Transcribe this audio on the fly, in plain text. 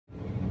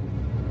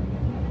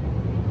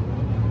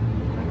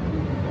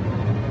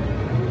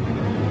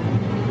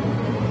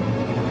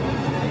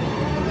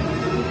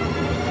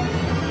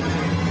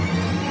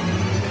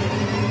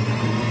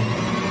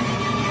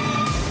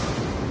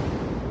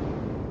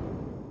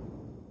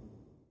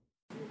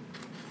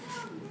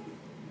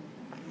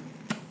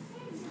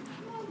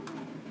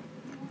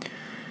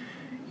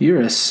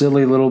"You're a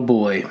silly little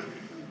boy,"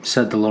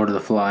 said the Lord of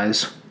the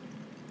Flies.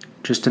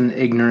 "Just an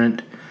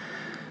ignorant,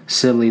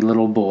 silly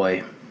little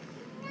boy."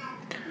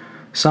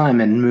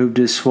 Simon moved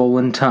his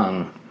swollen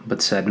tongue,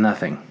 but said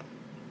nothing.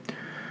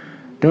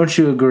 "Don't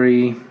you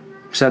agree?"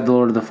 said the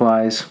Lord of the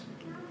Flies.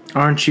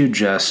 "Aren't you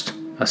just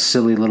a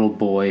silly little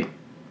boy?"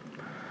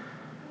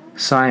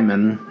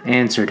 Simon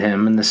answered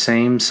him in the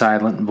same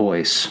silent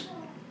voice.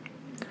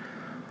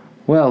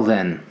 "Well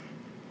then,"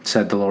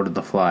 said the Lord of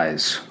the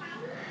Flies,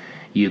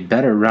 "you'd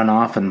better run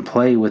off and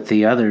play with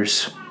the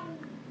others.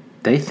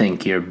 They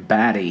think you're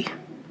batty.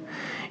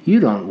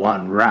 You don't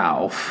want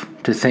Ralph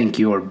to think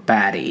you're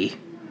batty,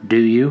 do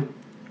you?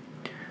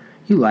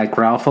 You like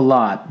Ralph a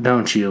lot,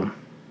 don't you?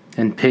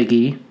 And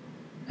Piggy?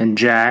 And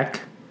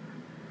Jack?"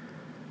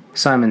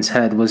 Simon's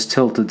head was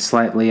tilted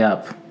slightly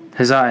up.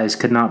 His eyes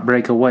could not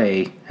break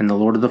away, and the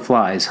Lord of the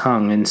Flies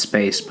hung in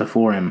space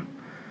before him.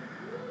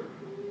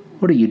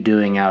 "What are you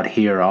doing out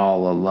here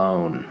all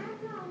alone?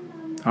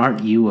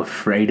 Aren't you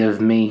afraid of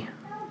me?"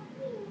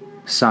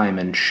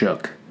 Simon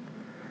shook.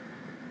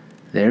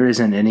 "There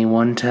isn't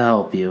anyone to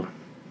help you.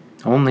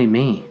 Only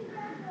me,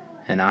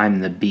 and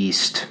I'm the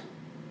beast."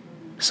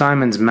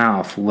 Simon's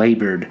mouth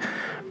labored,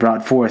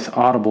 brought forth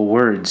audible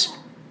words.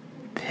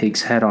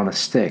 "Pig's head on a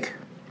stick.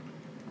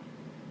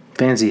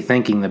 Fancy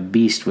thinking the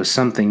beast was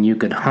something you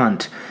could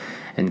hunt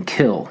and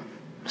kill,"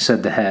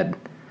 said the head.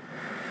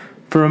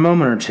 For a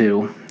moment or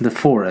two, the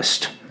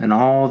forest and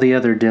all the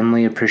other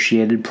dimly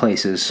appreciated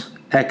places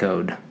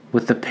echoed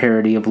with the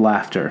parody of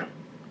laughter.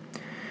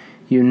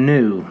 "You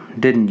knew,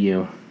 didn't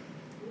you?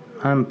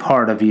 I'm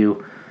part of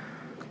you.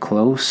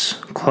 Close,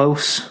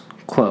 close,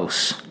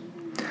 close.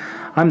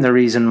 I'm the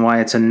reason why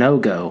it's a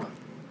no-go,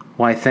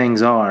 why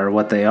things are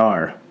what they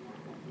are."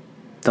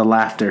 The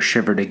laughter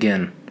shivered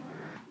again.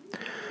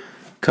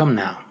 "Come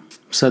now,"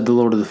 said the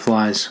Lord of the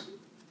Flies.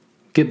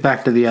 "Get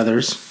back to the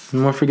others,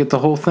 and we'll forget the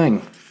whole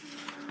thing."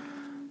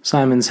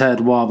 Simon's head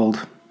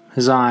wobbled.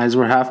 His eyes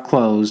were half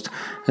closed,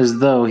 as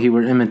though he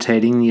were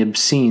imitating the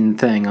obscene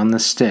thing on the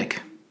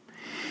stick.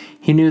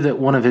 He knew that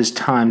one of his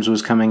times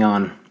was coming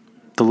on.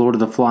 The Lord of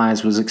the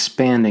Flies was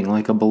expanding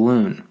like a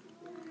balloon.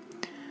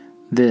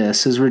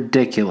 "This is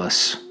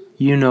ridiculous.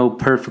 You know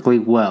perfectly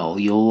well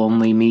you'll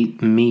only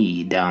meet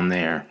me down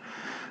there,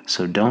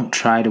 so don't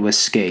try to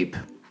escape."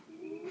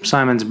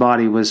 Simon's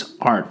body was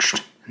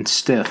arched and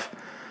stiff.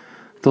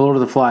 The Lord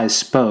of the Flies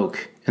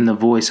spoke in the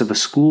voice of a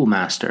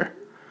schoolmaster.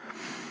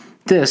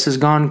 "This has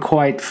gone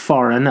quite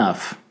far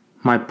enough,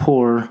 my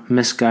poor,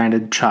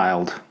 misguided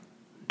child.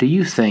 Do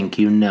you think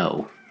you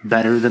know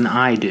better than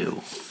I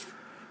do?"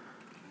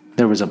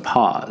 There was a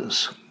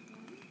pause.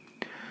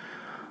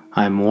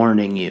 "I'm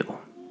warning you.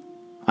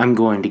 I'm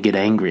going to get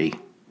angry.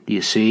 Do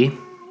you see?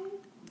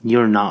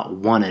 You're not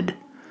wanted.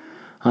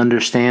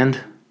 Understand?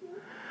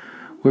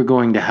 We're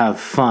going to have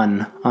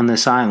fun on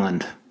this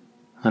island.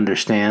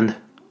 Understand?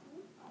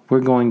 We're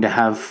going to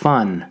have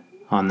fun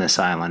on this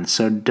island,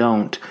 so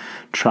don't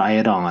try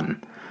it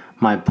on,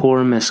 my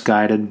poor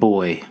misguided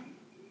boy.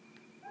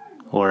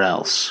 Or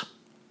else."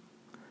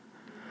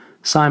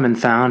 Simon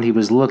found he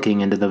was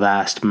looking into the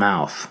vast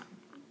mouth.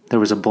 There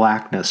was a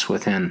blackness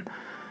within,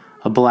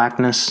 a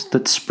blackness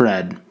that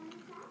spread.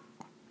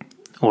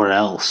 "Or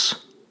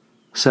else,"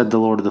 said the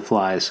Lord of the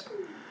Flies,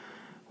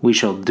 "we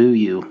shall do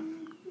you.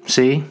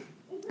 See?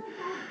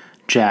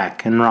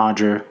 Jack and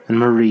Roger and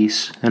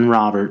Maurice and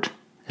Robert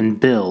and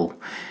Bill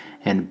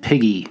and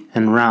Piggy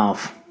and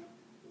Ralph.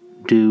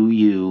 Do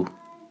you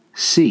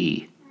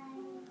see?"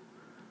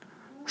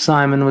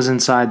 Simon was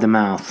inside the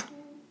mouth.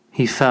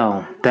 He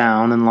fell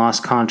down and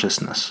lost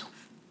consciousness.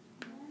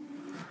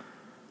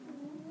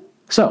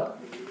 So,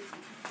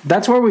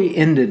 that's where we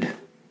ended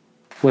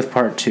with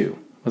part 2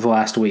 of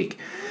last week.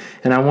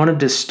 And I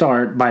wanted to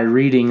start by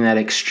reading that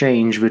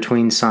exchange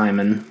between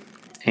Simon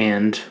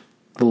and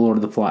the Lord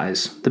of the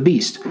Flies, the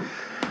beast.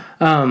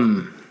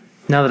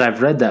 Now that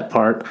I've read that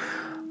part,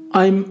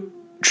 I'm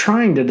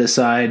trying to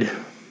decide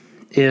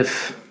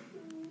if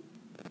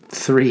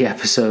 3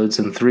 episodes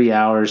in 3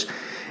 hours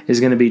is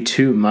going to be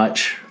too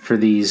much for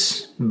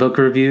these book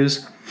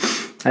reviews.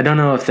 I don't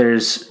know if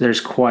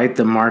there's quite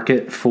the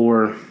market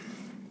for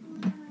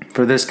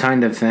this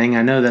kind of thing.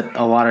 I know that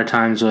a lot of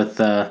times with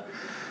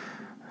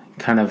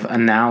kind of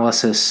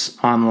analysis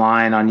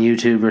online on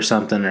YouTube or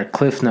something, or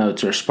Cliff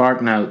Notes or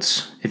Spark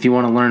Notes, if you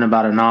want to learn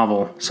about a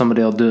novel,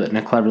 somebody will do it in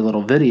a clever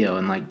little video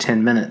in like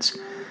 10 minutes.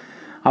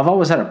 I've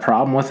always had a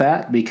problem with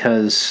that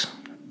because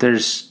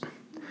there's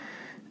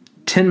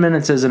 10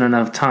 minutes isn't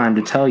enough time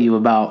to tell you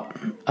about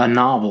a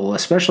novel,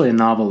 especially a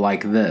novel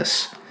like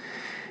this.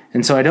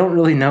 And so I don't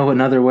really know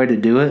another way to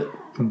do it,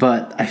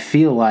 but I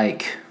feel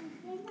like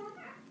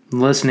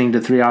listening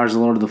to 3 hours of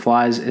Lord of the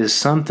Flies is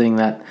something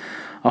that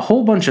a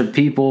whole bunch of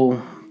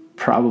people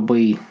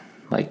probably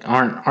like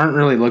aren't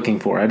really looking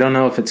for. I don't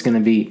know if it's going to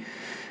be,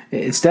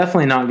 it's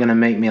definitely not going to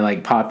make me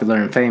like popular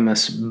and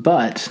famous,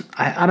 but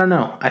I don't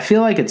know. I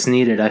feel like it's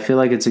needed. I feel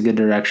like it's a good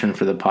direction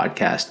for the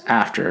podcast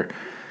after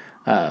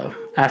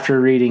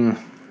reading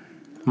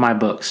my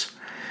books.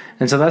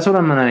 And so that's what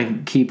I'm going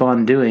to keep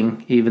on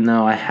doing, even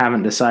though I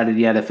haven't decided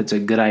yet if it's a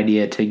good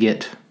idea to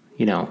get,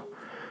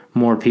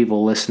 more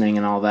people listening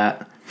and all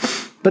that.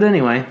 But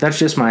anyway, that's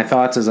just my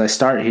thoughts as I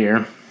start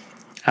here.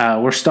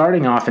 We're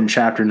starting off in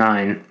chapter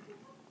 9,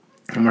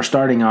 and we're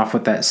starting off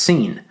with that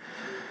scene.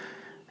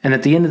 And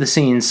at the end of the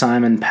scene,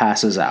 Simon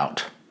passes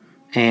out.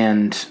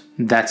 And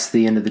that's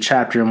the end of the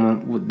chapter,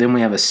 and then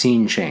we have a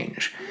scene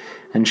change.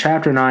 And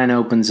chapter 9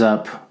 opens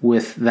up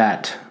with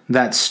that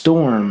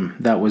storm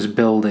that was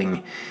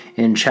building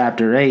in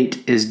chapter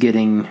 8 is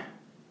getting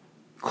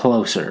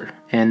closer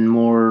and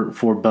more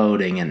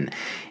foreboding, and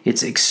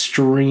it's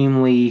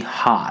extremely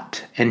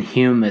hot and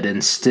humid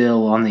and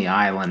still on the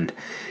island.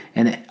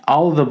 And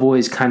all of the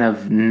boys kind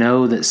of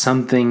know that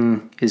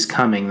something is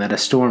coming, that a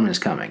storm is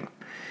coming.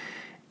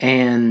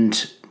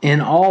 And in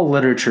all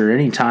literature,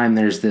 anytime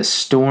there's this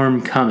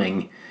storm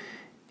coming,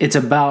 it's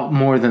about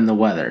more than the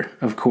weather,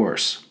 of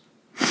course.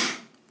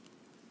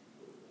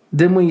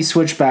 Then we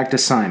switch back to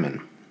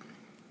Simon.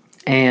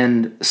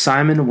 And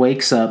Simon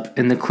wakes up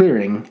in the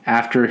clearing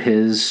after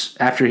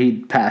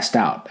he'd passed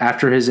out,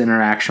 after his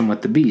interaction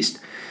with the beast.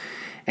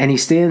 And he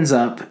stands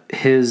up.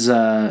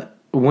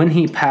 When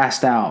he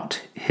passed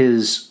out,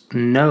 his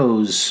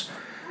nose,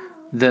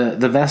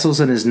 the vessels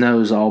in his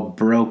nose all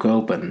broke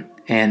open,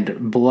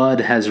 and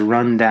blood has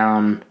run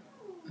down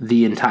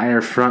the entire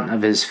front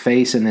of his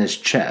face and his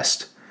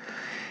chest.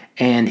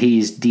 And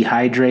he's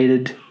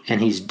dehydrated,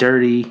 and he's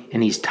dirty,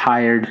 and he's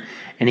tired,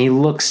 and he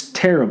looks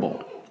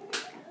terrible.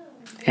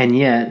 And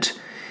yet,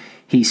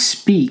 he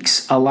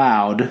speaks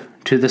aloud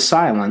to the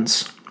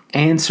silence,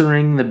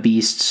 answering the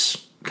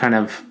beast's kind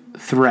of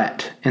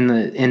threat in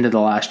the end of the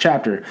last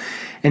chapter.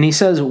 And he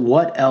says,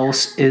 "What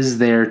else is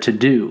there to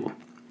do?"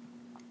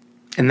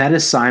 And that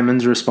is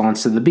Simon's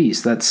response to the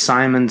beast. That's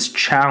Simon's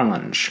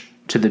challenge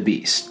to the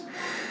beast.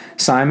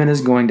 Simon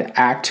is going to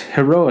act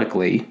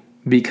heroically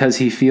because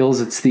he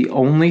feels it's the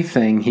only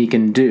thing he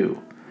can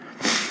do.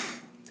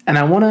 And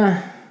I want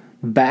to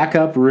back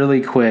up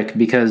really quick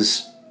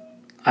because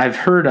I've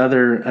heard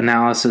other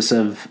analysis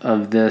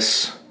of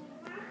this,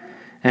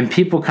 and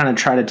people kind of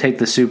try to take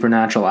the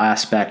supernatural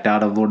aspect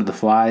out of Lord of the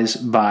Flies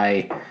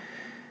by...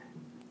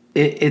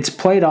 It's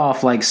played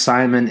off like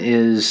Simon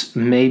is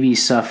maybe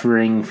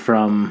suffering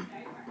from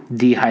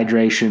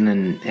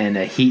dehydration and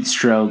a heat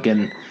stroke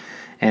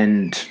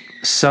and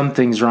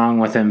something's wrong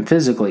with him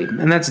physically.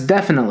 And that's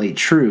definitely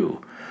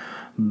true.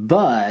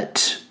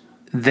 But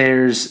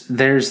there's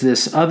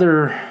this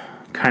other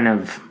kind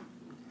of...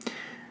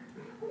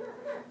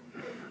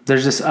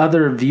 There's this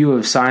other view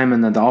of Simon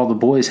that all the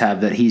boys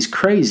have, that he's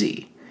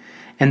crazy.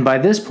 And by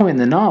this point in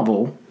the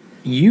novel,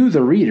 you,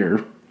 the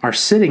reader, are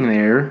sitting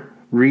there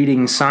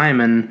reading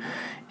Simon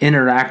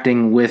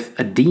interacting with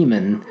a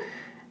demon,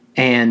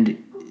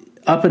 and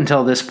up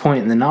until this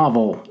point in the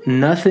novel,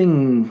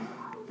 nothing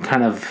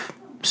kind of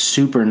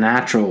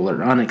supernatural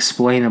or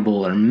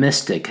unexplainable or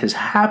mystic has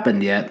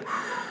happened yet.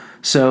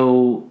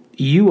 So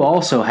you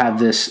also have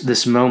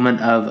this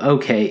moment of,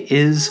 okay,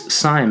 is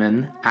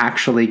Simon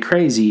actually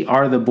crazy?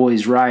 Are the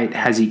boys right?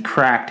 Has he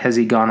cracked? Has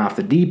he gone off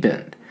the deep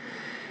end?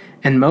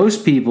 And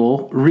most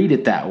people read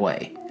it that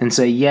way and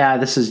say, yeah,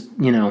 this is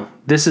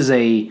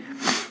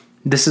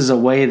a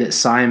way that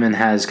Simon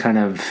has kind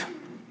of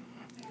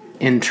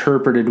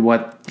interpreted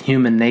what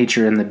human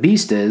nature and the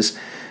beast is,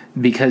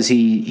 because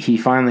he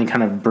finally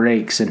kind of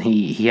breaks and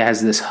he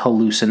has this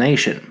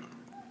hallucination.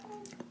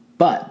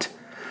 But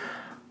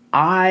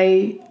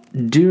I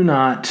do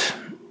not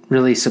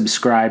really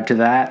subscribe to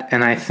that,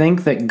 and I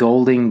think that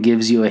Golding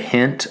gives you a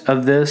hint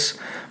of this,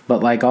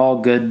 but like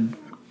all good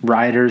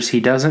writers, he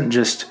doesn't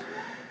just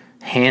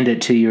hand it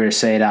to you or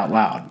say it out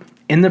loud.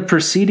 In the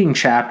preceding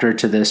chapter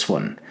to this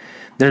one,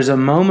 there's a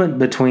moment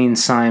between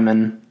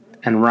Simon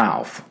and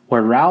Ralph,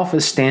 where Ralph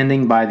is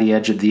standing by the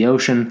edge of the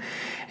ocean,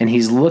 and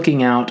he's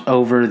looking out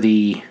over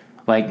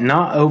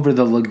not over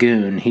the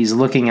lagoon, he's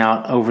looking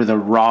out over the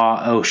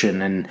raw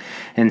ocean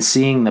and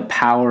seeing the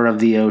power of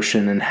the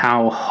ocean and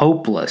how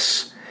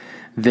hopeless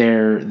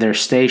their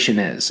station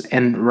is.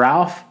 And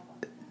Ralph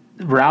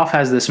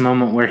has this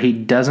moment where he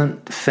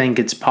doesn't think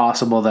it's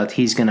possible that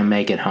he's going to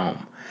make it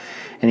home.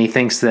 And he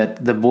thinks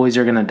that the boys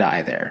are going to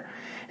die there.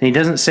 And he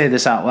doesn't say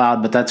this out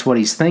loud, but that's what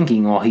he's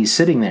thinking while he's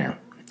sitting there.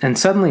 And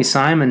suddenly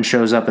Simon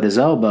shows up at his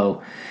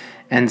elbow,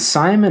 and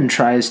Simon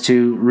tries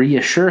to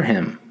reassure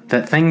him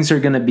that things are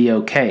going to be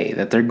okay,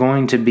 that they're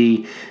going to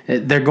be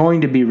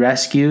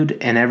rescued,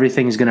 and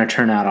everything's going to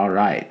turn out all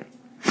right.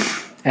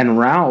 And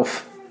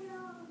Ralph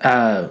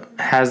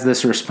has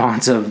this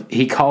response of,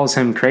 he calls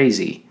him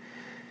crazy,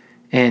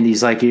 and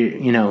he's like,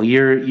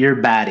 you're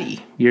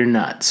batty, you're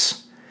nuts.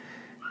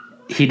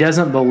 He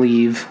doesn't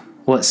believe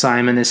what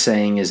Simon is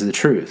saying is the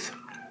truth.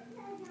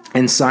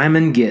 And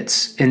Simon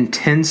gets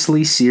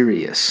intensely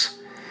serious,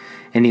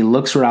 and he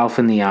looks Ralph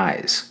in the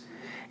eyes,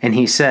 and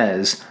he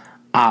says,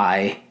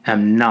 I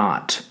am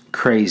not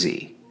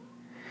crazy.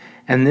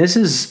 And this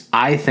is,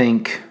 I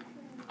think,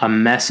 a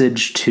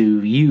message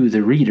to you,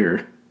 the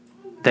reader,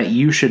 that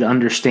you should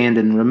understand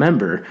and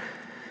remember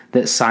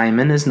that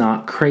Simon is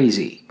not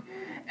crazy.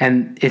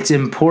 And it's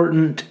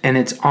important and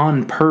it's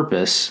on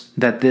purpose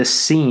that this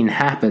scene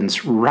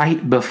happens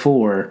right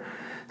before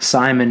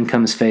Simon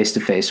comes face to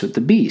face with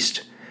the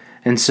beast.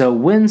 And so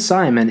when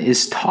Simon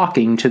is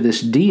talking to this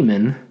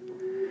demon,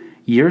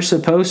 you're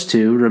supposed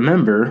to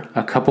remember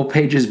a couple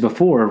pages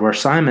before where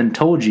Simon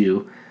told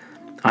you,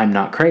 I'm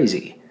not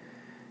crazy.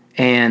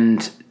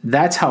 And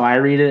that's how I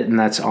read it, and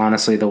that's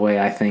honestly the way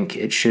I think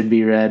it should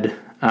be read.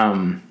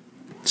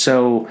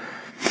 So,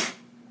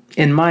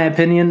 in my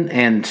opinion,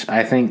 and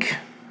I think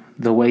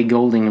the way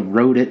Golding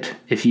wrote it,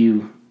 if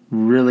you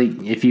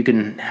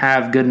can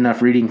have good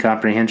enough reading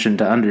comprehension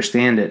to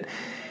understand it,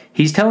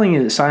 he's telling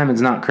you that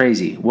Simon's not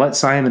crazy. What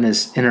Simon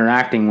is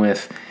interacting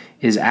with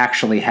is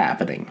actually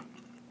happening.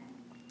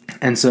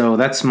 And so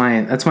that's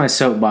my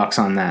soapbox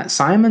on that.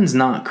 Simon's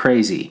not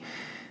crazy.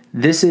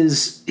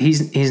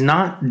 He's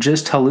not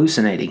just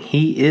hallucinating.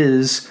 He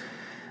is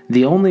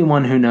the only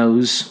one who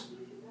knows.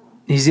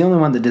 He's the only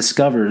one that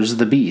discovers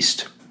the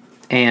beast.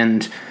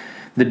 And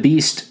the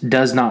beast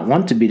does not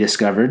want to be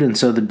discovered, and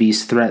so the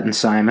beast threatens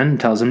Simon and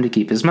tells him to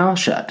keep his mouth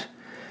shut.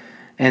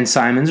 And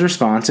Simon's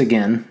response,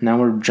 again, now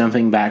we're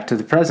jumping back to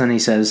the present, he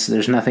says,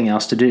 there's nothing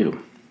else to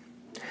do.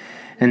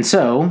 And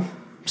so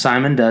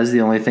Simon does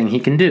the only thing he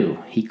can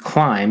do. He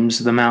climbs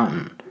the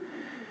mountain.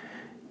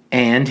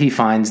 And he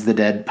finds the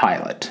dead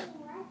pilot.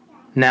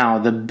 Now,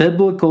 the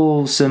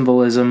biblical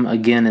symbolism,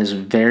 again, is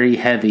very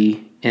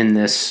heavy in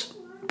this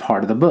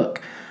part of the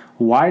book.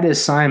 Why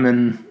does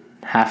Simon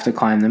have to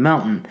climb the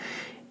mountain?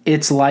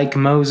 It's like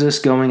Moses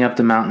going up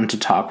the mountain to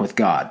talk with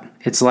God.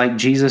 It's like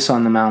Jesus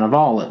on the Mount of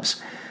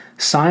Olives.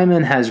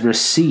 Simon has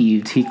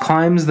he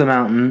climbs the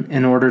mountain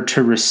in order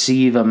to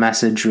receive a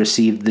message,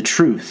 receive the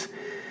truth.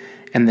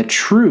 And the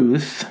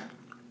truth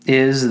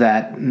is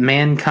that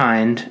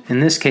mankind, in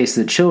this case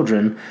the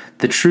children,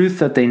 the truth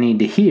that they need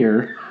to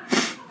hear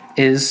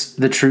is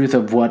the truth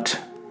of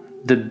what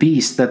the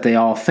beast that they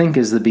all think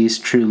is the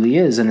beast truly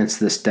is, and it's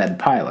this dead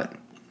pilot.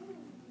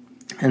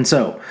 And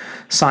so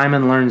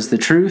Simon learns the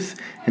truth,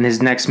 and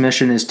his next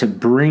mission is to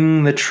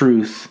bring the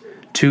truth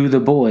to the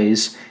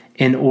boys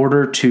in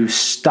order to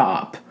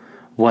stop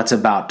what's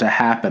about to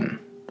happen.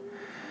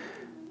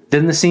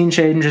 Then the scene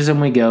changes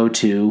and we go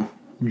to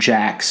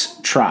Jack's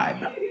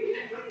tribe.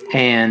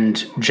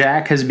 And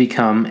Jack has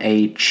become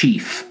a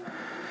chief.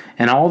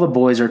 And all the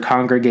boys are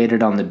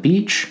congregated on the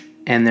beach,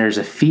 and there's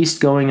a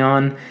feast going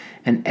on,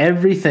 and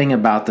everything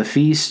about the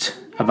feast,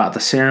 about the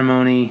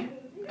ceremony,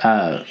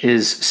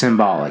 is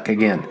symbolic.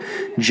 Again,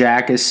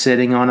 Jack is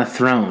sitting on a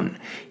throne.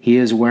 He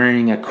is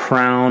wearing a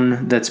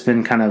crown that's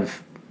been kind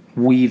of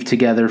weaved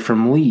together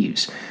from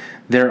leaves.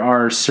 There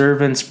are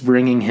servants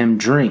bringing him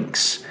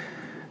drinks.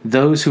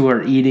 Those who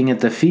are eating at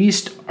the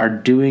feast are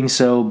doing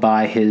so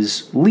by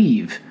his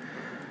leave.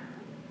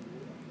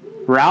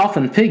 Ralph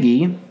and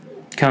Piggy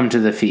come to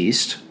the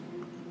feast,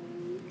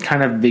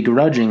 kind of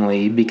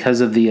begrudgingly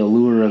because of the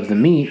allure of the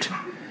meat,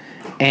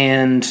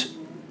 and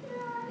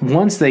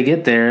once they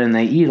get there and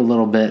they eat a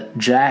little bit,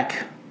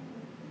 Jack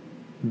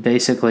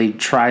basically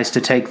tries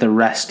to take the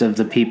rest of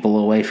the people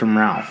away from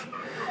Ralph.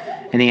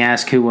 And he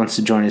asks who wants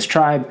to join his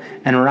tribe,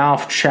 and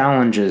Ralph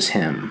challenges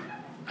him.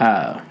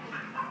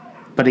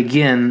 But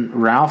again,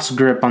 Ralph's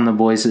grip on the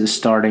boys is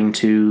starting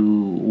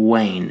to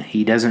wane.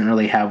 He doesn't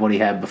really have what he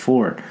had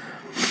before.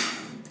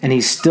 And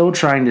he's still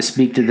trying to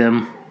speak to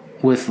them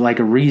with like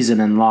a reason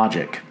and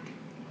logic.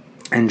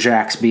 And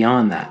Jack's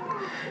beyond that.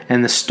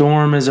 And the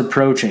storm is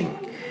approaching.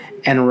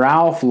 And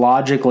Ralph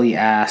logically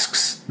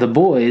asks the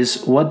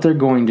boys what they're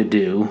going to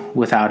do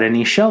without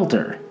any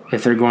shelter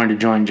if they're going to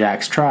join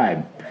Jack's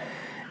tribe.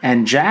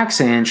 And Jack's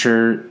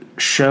answer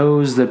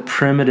shows the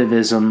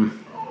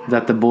primitivism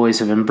that the boys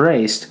have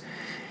embraced.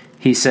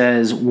 He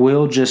says,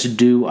 we'll just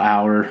do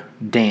our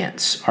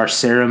dance, our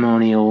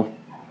ceremonial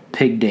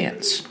pig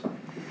dance.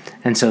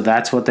 And so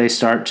that's what they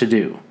start to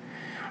do.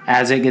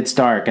 As it gets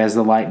dark, as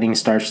the lightning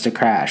starts to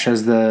crash,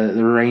 as the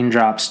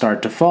raindrops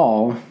start to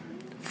fall,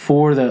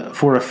 for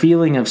a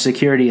feeling of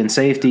security and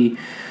safety,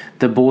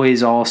 the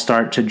boys all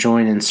start to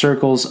join in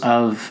circles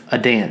of a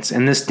dance.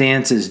 And this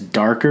dance is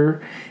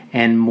darker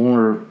and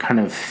more kind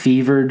of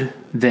fevered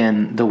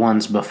than the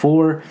ones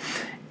before.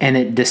 And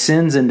it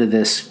descends into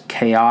this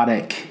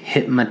chaotic,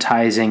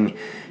 hypnotizing,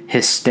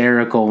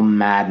 hysterical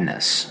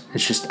madness.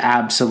 It's just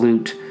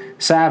absolute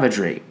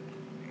savagery.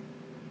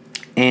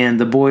 And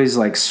the boys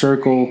like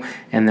circle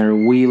and they're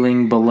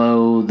wheeling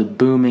below the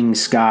booming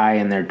sky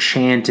and they're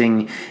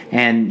chanting,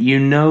 and you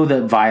know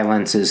that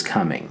violence is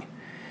coming.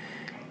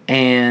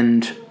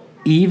 And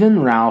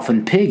even Ralph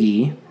and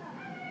Piggy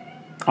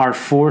are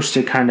forced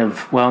to kind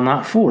of, well,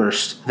 not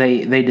forced,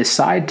 they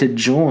decide to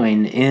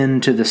join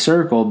into the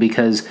circle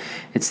because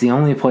it's the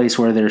only place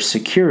where there's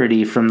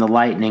security from the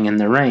lightning and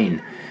the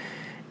rain.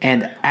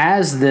 And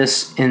as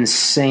this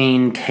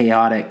insane,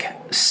 chaotic,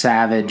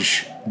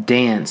 savage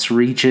dance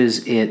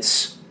reaches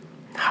its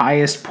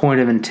highest point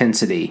of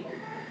intensity,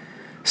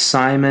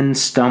 Simon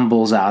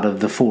stumbles out of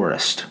the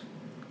forest.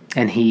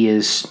 And he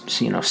is,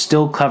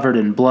 still covered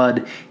in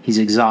blood. He's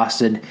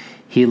exhausted.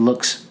 He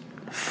looks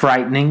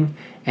frightening,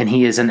 and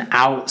he is an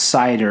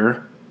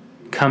outsider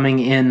coming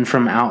in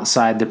from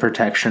outside the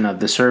protection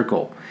of the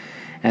circle.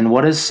 And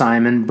what does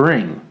Simon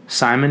bring?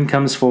 Simon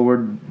comes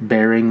forward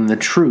bearing the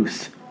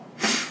truth.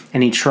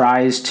 And he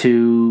tries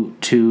to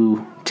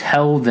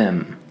tell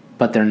them,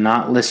 but they're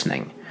not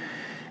listening.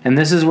 And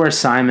this is where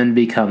Simon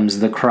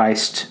becomes the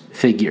Christ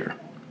figure,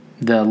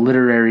 the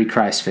literary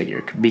Christ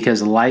figure.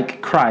 Because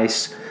like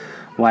Christ,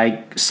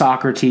 like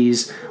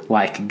Socrates,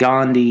 like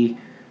Gandhi,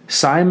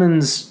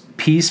 Simon's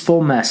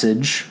peaceful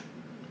message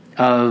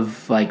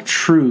of like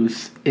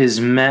truth is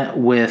met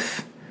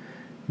with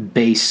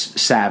base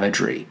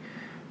savagery,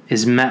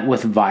 is met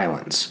with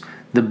violence.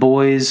 The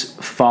boys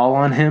fall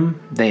on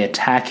him, they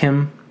attack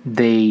him,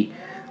 they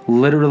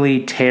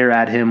literally tear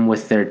at him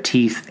with their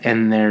teeth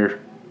and their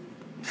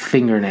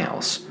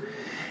fingernails.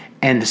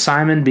 And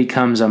Simon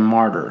becomes a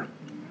martyr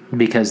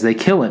because they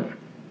kill him.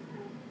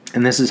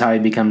 And this is how he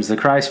becomes the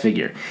Christ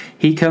figure.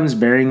 He comes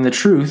bearing the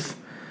truth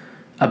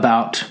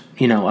about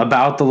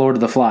the Lord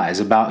of the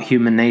Flies, about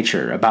human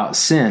nature, about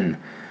sin.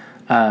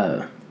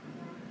 And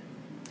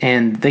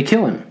they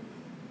kill him.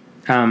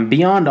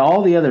 Beyond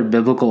all the other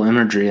biblical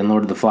imagery in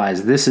Lord of the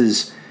Flies, this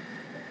is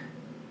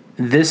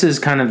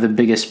kind of the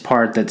biggest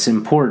part that's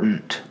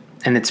important,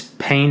 and it's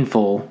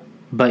painful,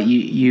 but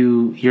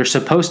you're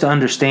supposed to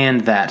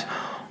understand that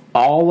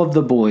all of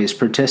the boys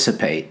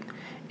participate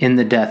in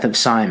the death of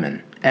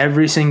Simon.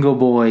 Every single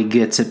boy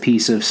gets a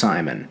piece of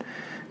Simon.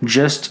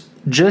 Just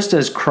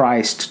as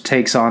Christ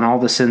takes on all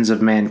the sins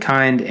of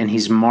mankind and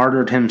he's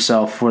martyred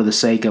himself for the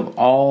sake of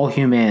all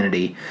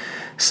humanity,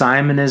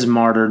 Simon is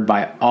martyred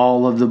by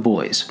all of the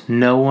boys.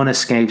 No one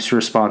escapes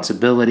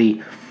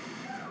responsibility.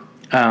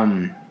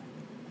 And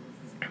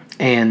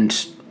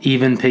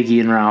even Piggy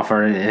and Ralph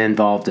are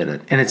involved in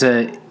it. And it's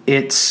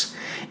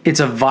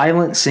a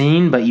violent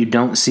scene, but you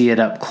don't see it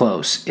up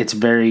close. It's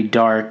very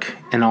dark,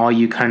 and all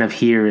you kind of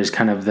hear is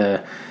kind of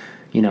the,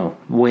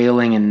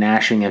 wailing and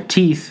gnashing of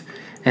teeth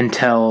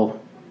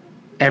until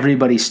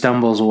everybody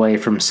stumbles away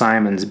from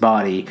Simon's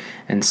body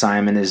and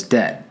Simon is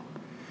dead.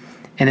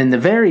 And in the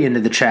very end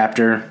of the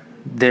chapter,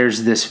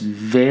 there's this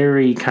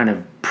very kind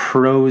of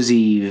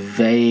prosy,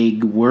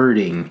 vague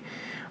wording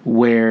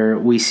where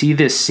we see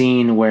this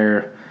scene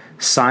where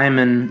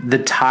Simon, the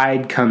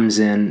tide comes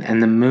in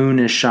and the moon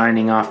is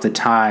shining off the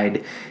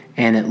tide,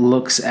 and it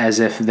looks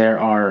as if there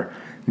are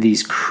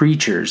these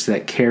creatures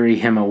that carry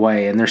him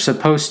away, and they're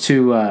supposed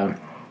to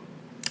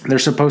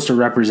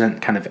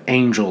represent kind of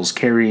angels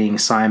carrying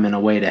Simon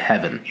away to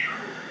heaven.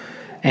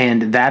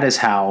 And that is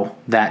how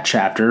that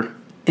chapter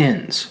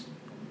ends.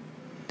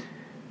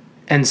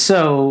 And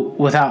so,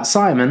 without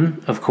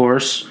Simon, of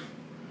course,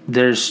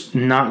 there's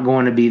not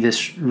going to be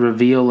this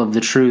reveal of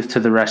the truth to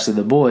the rest of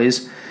the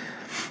boys.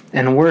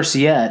 And worse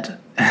yet,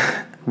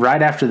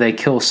 right after they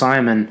kill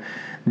Simon,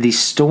 the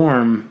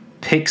storm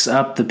picks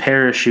up the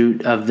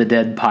parachute of the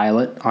dead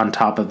pilot on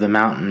top of the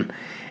mountain,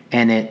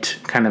 and it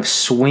kind of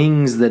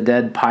swings the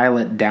dead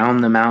pilot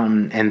down the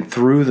mountain and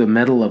through the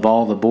middle of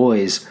all the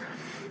boys,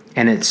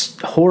 and it's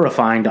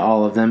horrifying to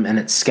all of them, and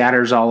it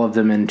scatters all of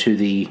them into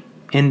the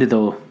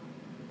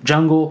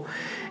jungle,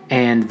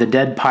 and the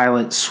dead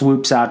pilot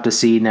swoops out to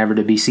sea, never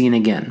to be seen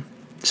again.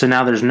 So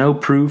now there's no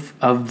proof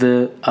of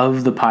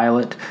the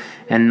pilot,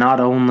 and not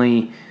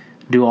only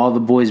do all the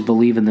boys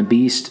believe in the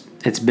beast,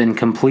 it's been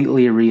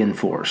completely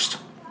reinforced.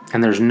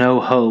 And there's no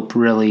hope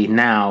really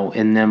now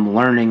in them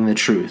learning the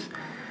truth.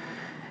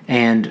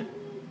 And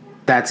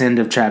that's end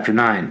of chapter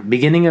 9.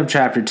 Beginning of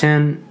chapter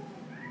 10,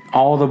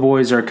 all the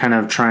boys are kind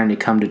of trying to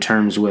come to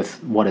terms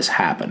with what has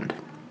happened.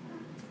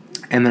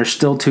 And there's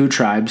still two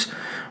tribes,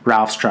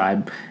 Ralph's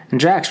tribe and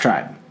Jack's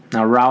tribe.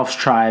 Now, Ralph's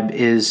tribe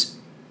is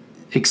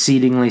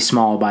exceedingly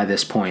small by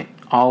this point.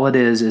 All it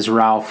is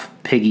Ralph,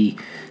 Piggy,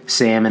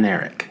 Sam, and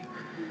Eric.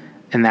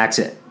 And that's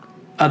it.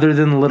 Other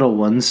than the little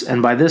ones,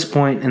 and by this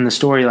point in the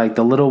story, like,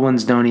 the little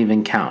ones don't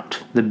even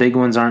count. The big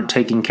ones aren't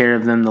taking care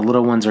of them. The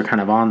little ones are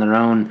kind of on their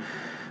own.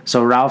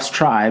 So Ralph's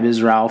tribe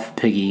is Ralph,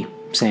 Piggy,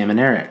 Sam, and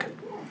Eric.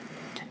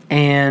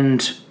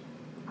 And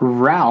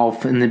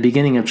Ralph, in the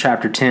beginning of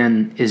chapter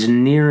 10, is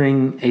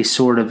nearing a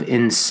sort of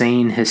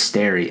insane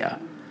hysteria.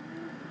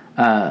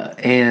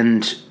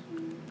 And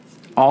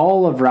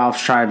all of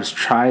Ralph's tribe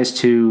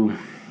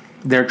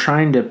they're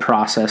trying to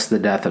process the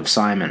death of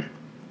Simon.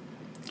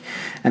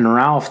 And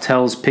Ralph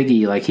tells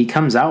Piggy, like, he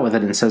comes out with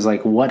it and says,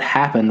 like, what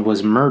happened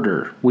was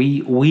murder.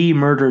 We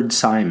murdered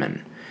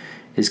Simon,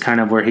 is kind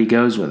of where he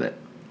goes with it.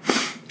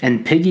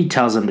 And Piggy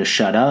tells him to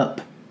shut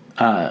up,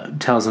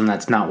 tells him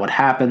that's not what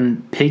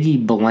happened. Piggy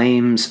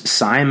blames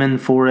Simon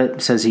for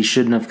it, says he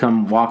shouldn't have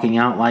come walking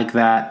out like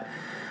that.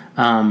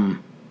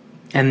 And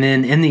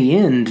then in the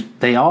end,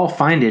 they all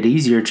find it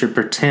easier to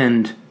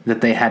pretend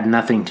that they had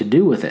nothing to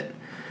do with it,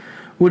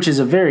 which is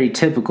a very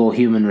typical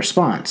human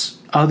response.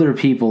 Other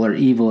people are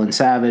evil and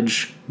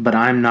savage, but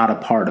I'm not a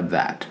part of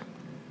that.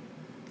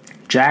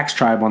 Jack's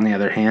tribe, on the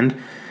other hand,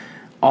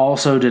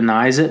 also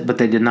denies it, but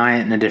they deny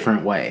it in a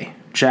different way.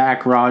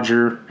 Jack,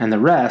 Roger, and the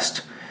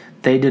rest,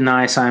 they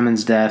deny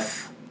Simon's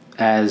death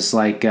as,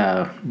 like,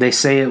 they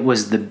say it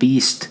was the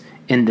beast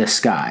in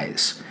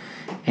disguise.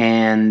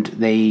 and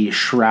they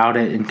shroud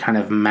it in kind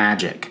of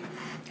magic.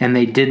 And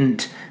they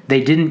didn't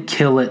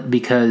kill it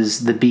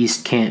because the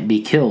beast can't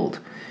be killed.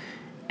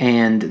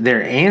 And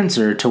their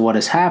answer to what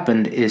has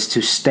happened is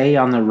to stay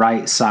on the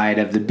right side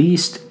of the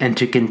beast and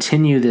to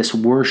continue this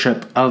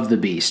worship of the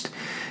beast.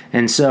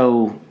 And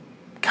so,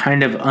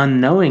 kind of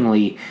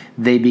unknowingly,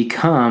 they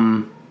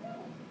become,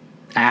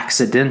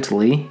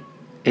 accidentally,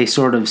 a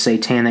sort of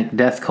satanic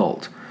death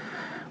cult.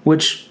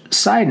 Which,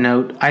 side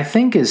note, I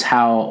think is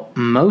how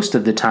most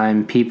of the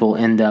time people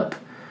end up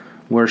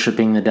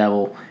worshiping the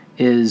devil,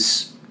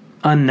 is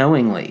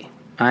unknowingly.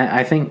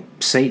 I think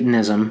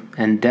Satanism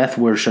and death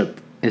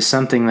worship is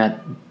something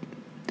that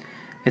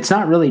it's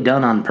not really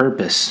done on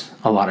purpose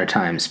a lot of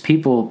times.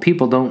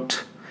 People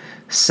don't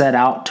set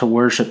out to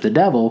worship the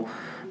devil,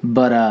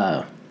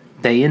 but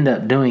they end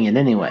up doing it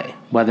anyway.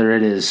 Whether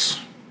it is,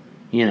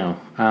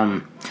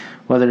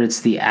 whether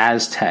it's the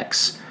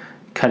Aztecs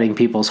cutting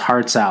people's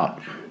hearts out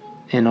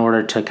in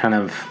order to kind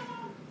of,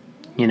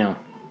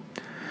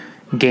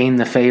 gain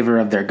the favor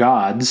of their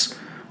gods,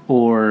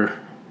 or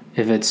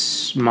if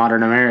it's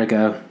modern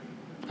America,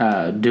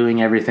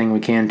 doing everything we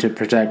can to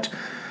protect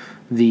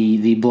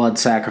the blood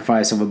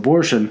sacrifice of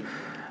abortion.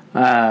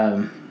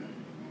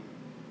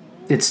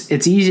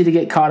 It's easy to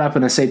get caught up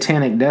in a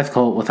satanic death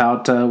cult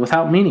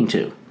without meaning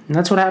to, and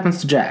that's what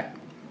happens to Jack.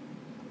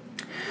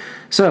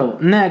 So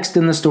next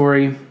in the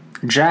story,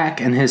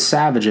 Jack and his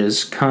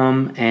savages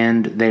come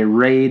and they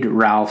raid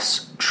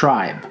Ralph's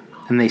tribe,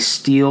 and they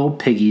steal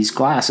Piggy's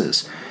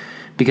glasses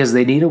because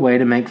they need a way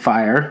to make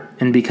fire,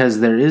 and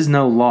because there is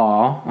no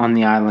law on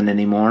the island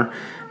anymore.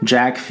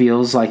 Jack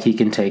feels like he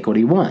can take what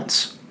he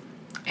wants.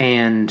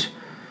 And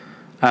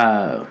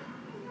so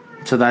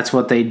that's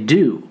what they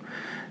do.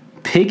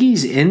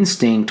 Piggy's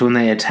instinct when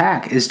they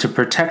attack is to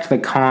protect the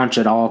conch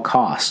at all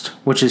cost,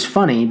 which is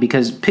funny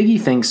because Piggy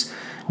thinks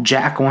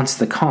Jack wants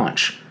the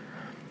conch.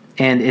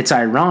 And it's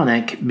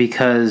ironic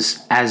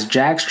because as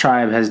Jack's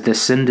tribe has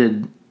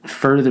descended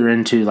further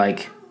into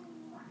like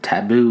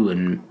taboo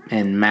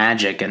and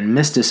magic and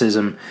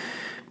mysticism,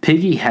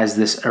 Piggy has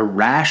this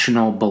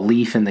irrational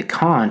belief in the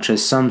conch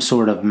as some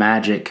sort of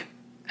magic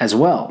as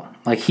well.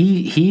 Like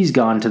he's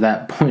gone to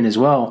that point as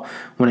well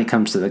when it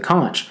comes to the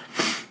conch.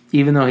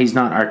 Even though he's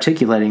not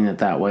articulating it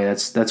that way,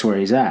 that's where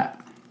he's at.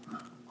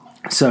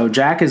 So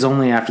Jack is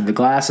only after the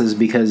glasses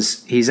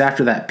because he's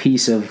after that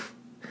piece of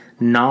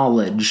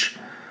knowledge,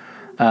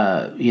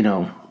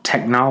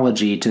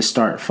 technology to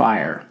start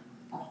fire.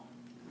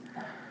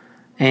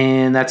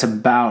 And that's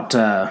about,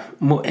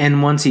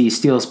 and once he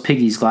steals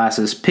Piggy's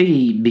glasses,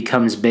 Piggy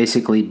becomes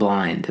basically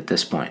blind at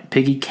this point.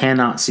 Piggy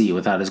cannot see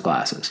without his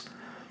glasses.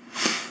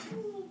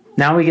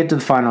 Now we get to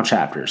the final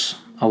chapters,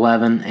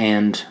 11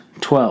 and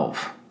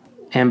 12.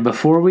 And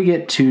before we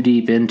get too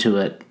deep into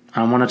it,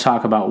 I want to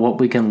talk about what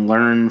we can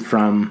learn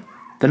from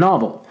the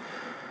novel.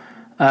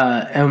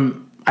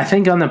 And I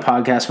think on the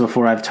podcast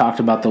before I've talked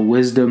about the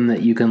wisdom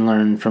that you can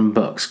learn from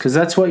books, because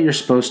that's what you're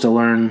supposed to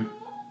learn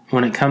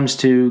when it comes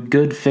to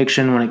good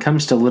fiction, when it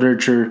comes to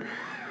literature.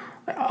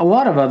 A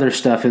lot of other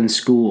stuff in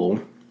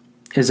school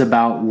is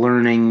about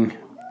learning,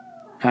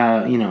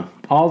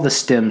 all the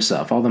STEM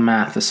stuff, all the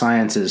math, the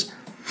sciences,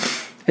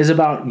 is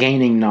about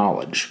gaining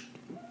knowledge.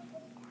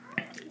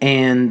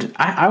 And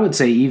I would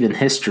say even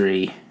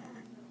history,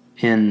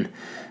 in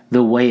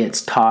the way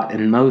it's taught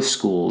in most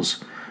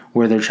schools,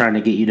 where they're trying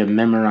to get you to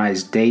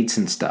memorize dates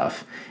and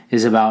stuff,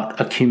 is about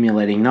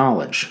accumulating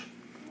knowledge.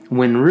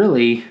 When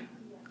really,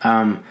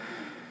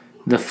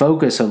 the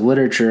focus of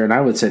literature, and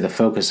I would say the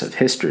focus of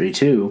history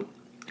too,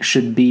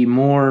 should be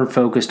more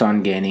focused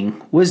on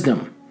gaining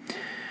wisdom.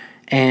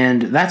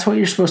 And that's what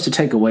you're supposed to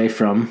take away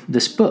from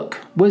this book,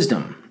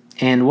 wisdom.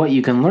 And what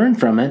you can learn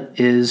from it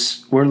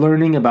is we're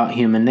learning about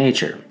human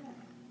nature.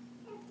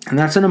 And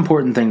that's an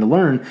important thing to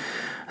learn,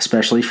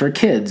 especially for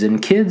kids.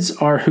 And kids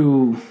are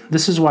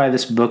this is why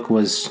this book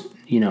was,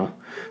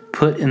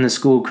 put in the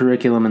school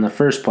curriculum in the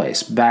first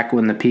place, back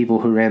when the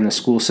people who ran the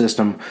school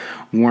system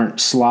weren't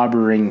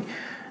slobbering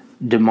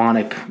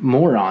demonic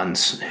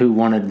morons who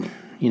wanted,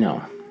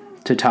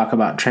 to talk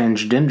about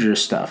transgender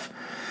stuff.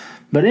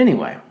 But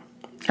anyway,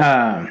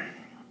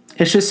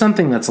 it's just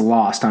something that's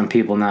lost on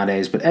people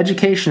nowadays. But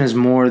education is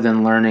more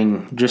than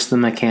learning just the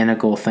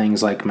mechanical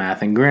things like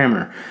math and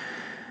grammar.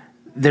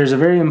 There's a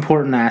very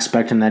important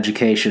aspect in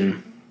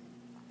education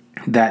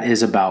that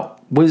is about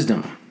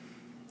wisdom.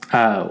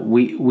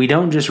 We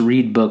don't just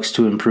read books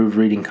to improve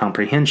reading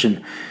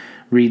comprehension.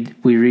 We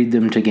read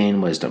them to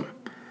gain wisdom.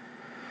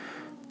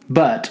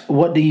 But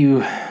what do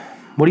you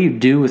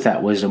do with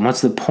that wisdom?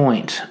 What's the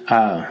point?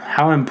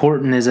 How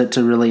important is it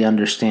to really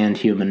understand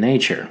human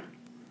nature?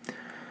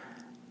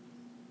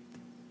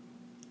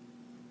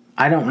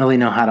 I don't really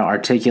know how to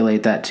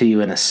articulate that to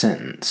you in a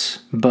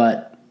sentence,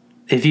 but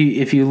if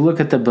you look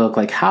at the book,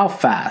 like how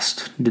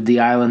fast did the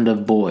island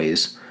of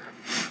boys,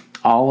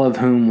 all of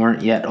whom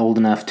weren't yet old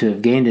enough to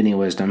have gained any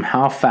wisdom,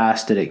 how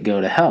fast did it go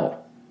to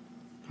hell?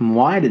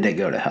 Why did it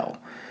go to hell?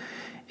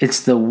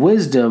 It's the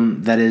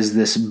wisdom that is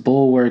this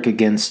bulwark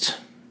against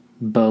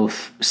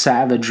both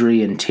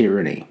savagery and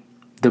tyranny.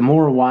 the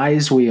more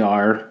wise we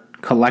are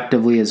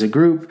collectively as a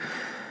group,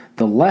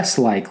 the less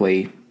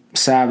likely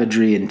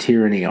savagery and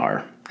tyranny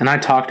are. And I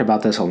talked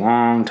about this a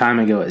long time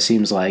ago, it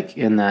seems like,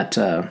 in that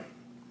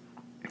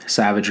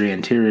savagery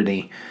and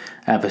tyranny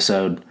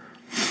episode.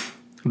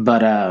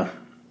 But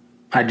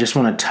I just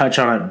want to touch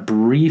on it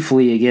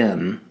briefly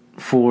again.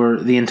 For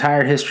the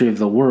entire history of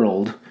the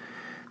world,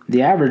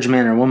 the average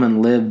man or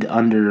woman lived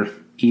under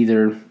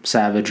either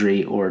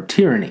savagery or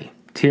tyranny.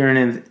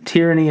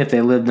 Tyranny if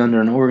they lived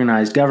under an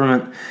organized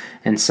government,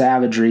 and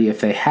savagery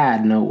if they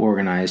had no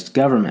organized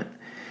government.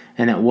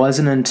 And it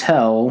wasn't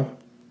until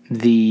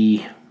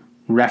the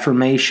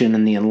Reformation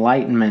and the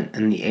Enlightenment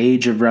and the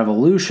Age of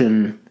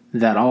Revolution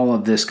that all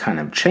of this kind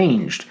of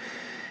changed.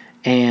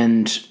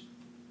 And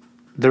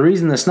the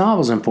reason this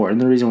novel is important,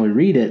 the reason we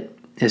read it,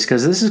 is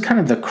because this is kind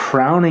of the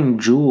crowning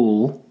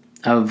jewel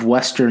of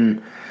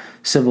Western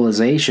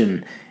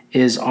civilization,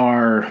 is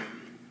our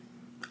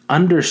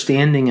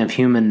understanding of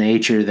human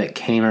nature that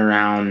came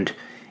around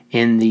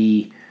in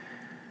the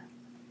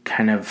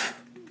kind of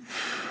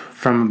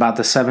from about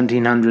the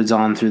 1700s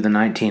on through the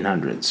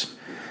 1900s.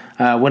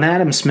 When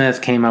Adam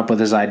Smith came up with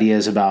his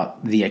ideas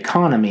about the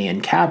economy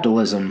and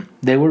capitalism,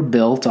 they were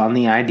built on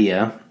the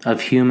idea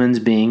of humans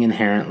being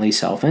inherently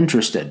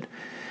self-interested.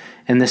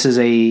 And this is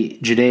a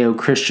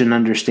Judeo-Christian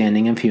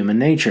understanding of human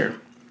nature.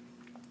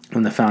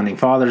 When the founding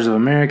fathers of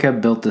America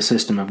built the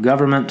system of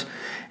government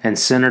and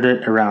centered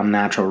it around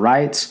natural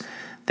rights,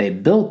 they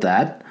built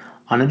that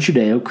on a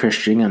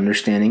Judeo-Christian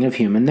understanding of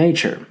human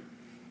nature.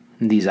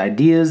 And these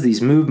ideas,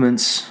 these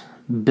movements,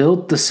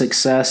 built the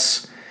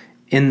success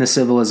in the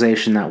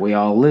civilization that we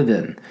all live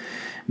in.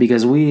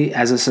 Because we,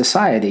 as a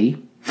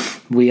society,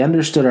 we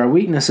understood our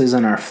weaknesses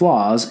and our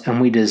flaws, and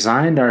we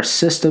designed our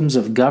systems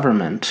of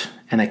government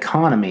and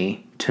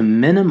economy to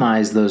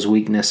minimize those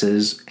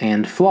weaknesses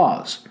and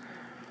flaws.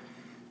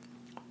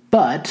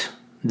 But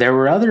there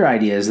were other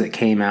ideas that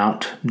came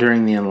out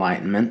during the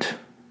Enlightenment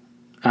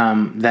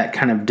that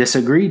kind of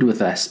disagreed with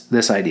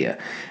this idea.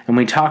 And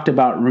we talked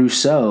about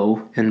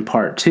Rousseau in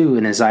part 2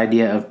 and his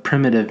idea of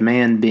primitive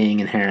man being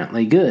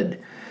inherently good.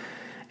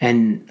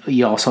 And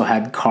you also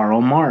had Karl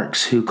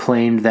Marx, who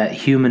claimed that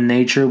human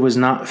nature was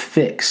not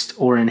fixed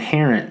or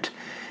inherent.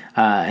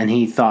 And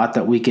he thought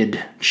that we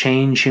could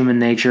change human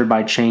nature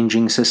by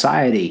changing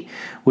society,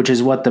 which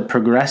is what the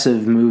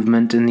progressive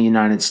movement in the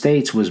United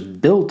States was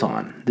built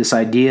on. This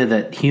idea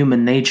that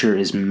human nature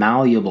is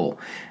malleable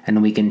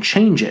and we can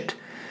change it.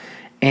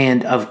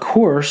 And of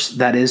course,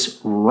 that is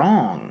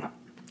wrong.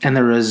 And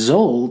the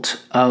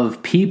result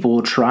of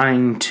people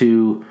trying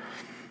to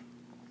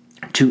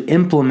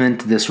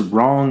implement this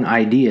wrong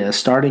idea,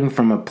 starting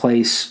from a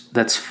place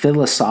that's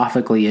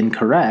philosophically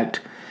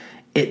incorrect,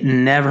 it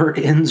never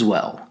ends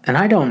well. And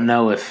I don't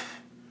know if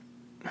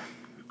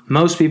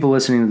most people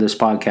listening to this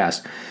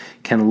podcast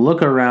can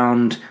look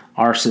around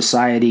our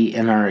society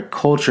and our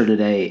culture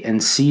today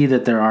and see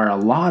that there are a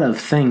lot of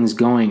things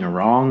going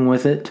wrong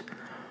with it.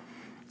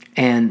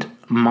 And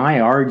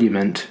my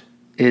argument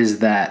is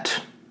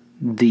that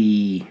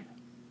one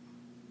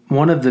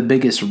of the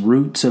biggest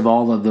roots of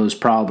all of those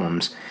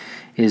problems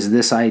is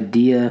this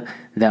idea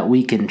that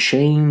we can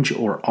change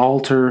or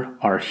alter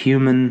our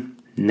human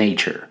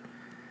nature.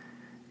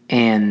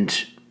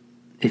 And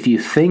if you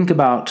think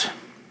about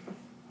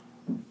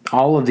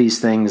all of these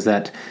things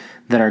that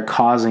are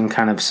causing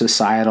kind of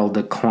societal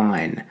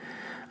decline,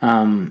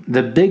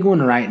 the big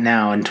one right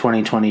now in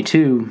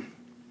 2022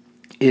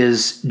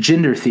 is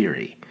gender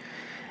theory.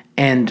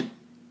 And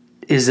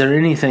is there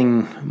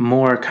anything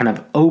more kind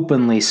of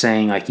openly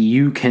saying, like,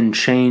 you can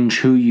change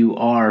who you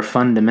are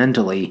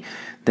fundamentally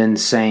than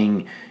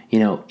saying,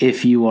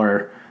 if you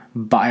are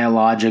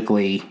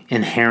biologically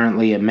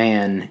inherently a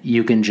man,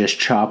 you can just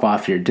chop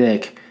off your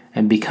dick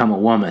and become a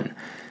woman?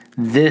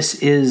 This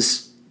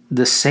is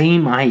the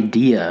same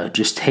idea,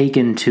 just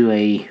taken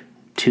to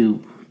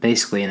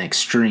basically an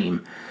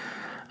extreme.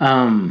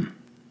 And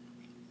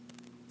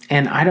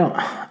I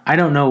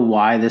don't know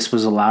why this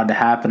was allowed to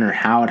happen or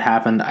how it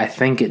happened. I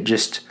think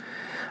it's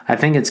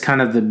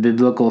kind of the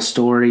biblical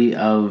story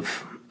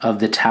of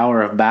the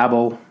Tower of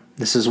Babel.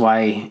 This is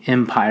why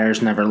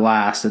empires never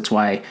last. It's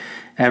why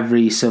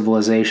every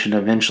civilization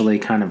eventually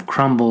kind of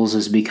crumbles,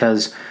 is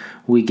because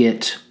we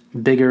get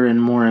bigger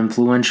and more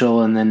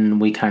influential, and then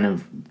we kind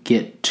of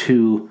get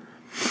too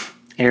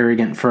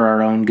arrogant for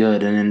our own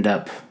good and end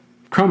up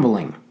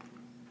crumbling.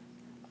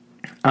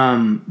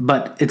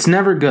 But it's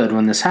never good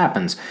when this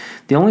happens.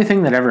 The only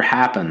thing that ever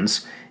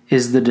happens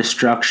is the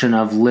destruction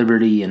of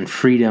liberty and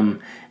freedom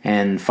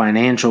and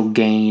financial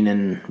gain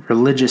and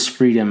religious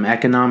freedom,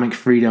 economic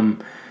freedom.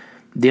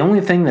 The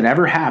only thing that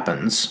ever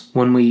happens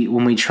when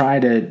we try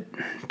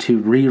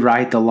to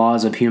rewrite the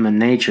laws of human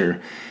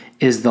nature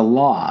is the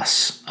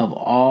loss of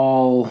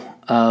all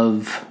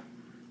of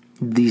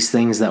these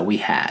things that we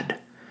had.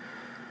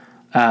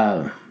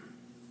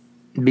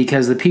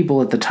 Because the people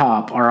at the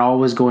top are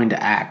always going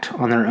to act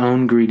on their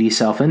own greedy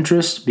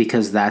self-interest,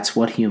 because that's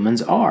what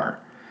humans are.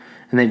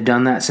 And they've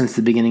done that since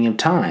the beginning of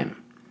time.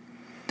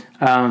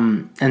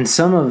 And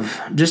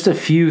just a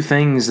few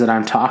things that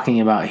I'm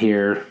talking about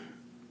here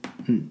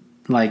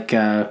like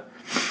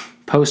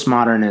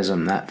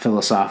postmodernism, that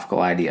philosophical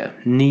idea,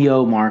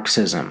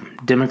 neo-Marxism,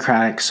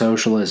 democratic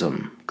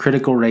socialism,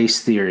 critical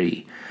race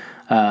theory,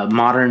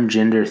 modern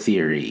gender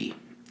theory,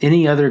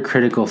 any other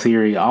critical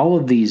theory, all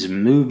of these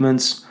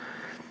movements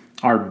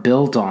are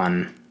built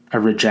on a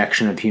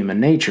rejection of human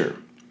nature.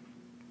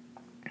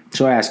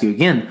 So I ask you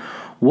again,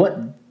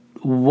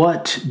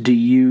 what do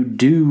you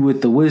do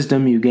with the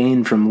wisdom you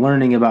gain from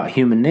learning about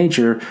human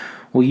nature?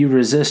 Will you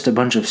resist a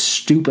bunch of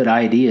stupid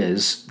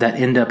ideas that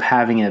end up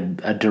having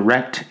a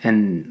direct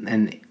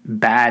and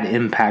bad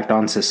impact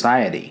on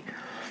society?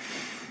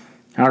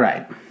 All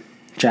right,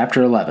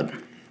 Chapter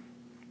 11.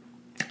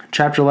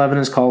 Chapter 11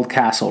 is called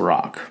Castle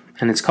Rock.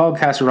 And it's called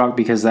Castle Rock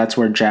because that's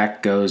where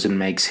Jack goes and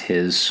makes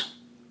his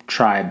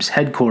tribe's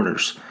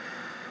headquarters.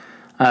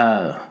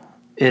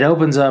 It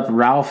opens up,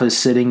 Ralph is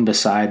sitting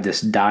beside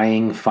this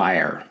dying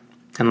fire.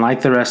 And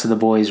like the rest of the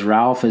boys,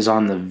 Ralph is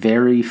on the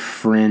very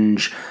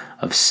fringe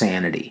of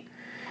sanity.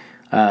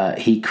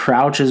 He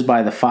crouches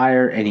by the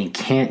fire and he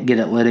can't get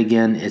it lit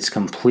again. It's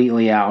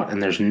completely out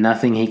and there's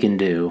nothing he can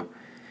do.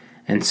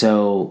 And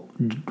so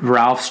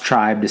Ralph's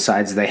tribe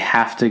decides they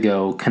have to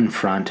go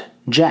confront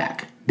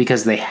Jack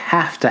because they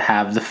have to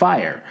have the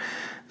fire.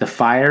 The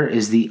fire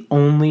is the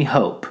only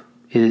hope.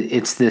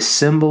 It's this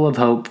symbol of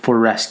hope for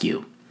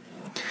rescue.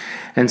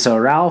 And so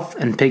Ralph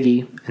and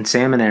Piggy and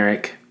Sam and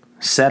Eric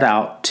set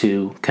out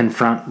to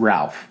confront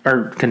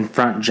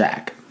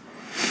Jack.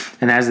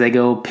 And as they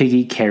go,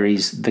 Piggy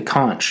carries the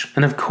conch.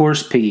 And of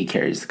course Piggy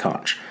carries the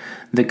conch.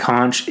 The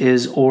conch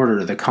is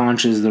order. The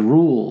conch is the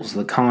rules.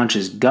 The conch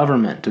is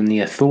government and the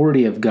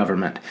authority of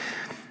government.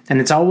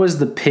 And it's always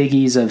the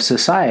piggies of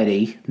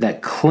society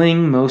that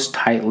cling most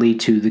tightly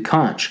to the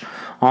conch,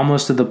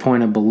 almost to the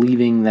point of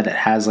believing that it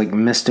has like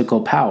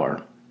mystical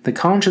power. The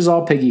conch is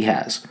all Piggy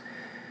has.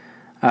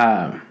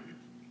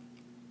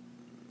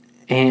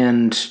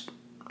 And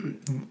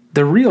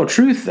the real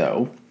truth,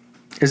 though,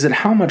 is that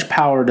how much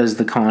power does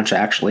the conch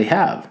actually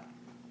have?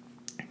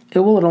 It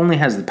only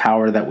has the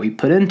power that we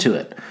put into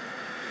it.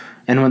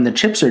 And when the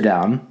chips are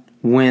down,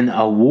 when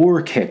a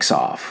war kicks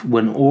off,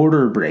 when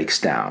order breaks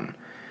down,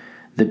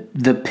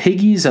 the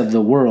piggies of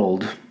the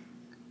world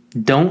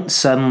don't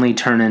suddenly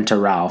turn into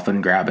Ralph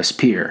and grab a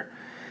spear.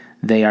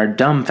 They are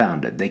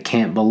dumbfounded. They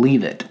can't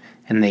believe it.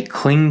 And they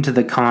cling to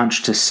the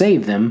conch to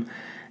save them.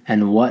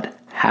 And what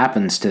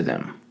happens to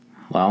them?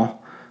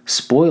 Well,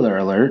 spoiler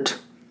alert,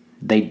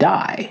 they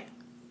die.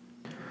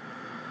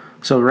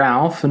 So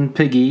Ralph and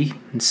Piggy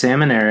and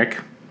Sam and Eric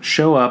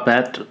show up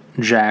at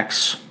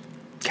Jack's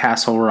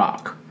Castle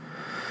Rock.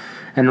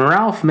 And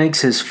Ralph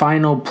makes his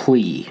final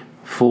plea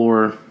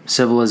for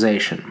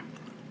civilization.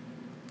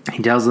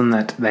 He tells them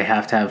that they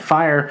have to have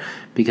fire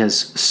because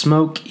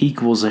smoke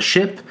equals a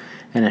ship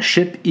and a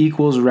ship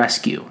equals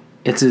rescue.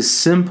 It's as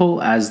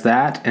simple as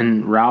that,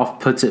 and Ralph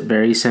puts it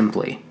very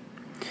simply.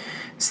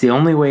 It's the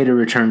only way to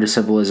return to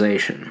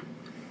civilization.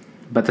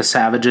 But the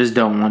savages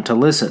don't want to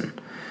listen.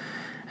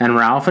 And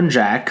Ralph and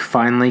Jack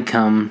finally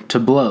come to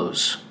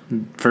blows.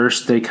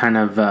 First, they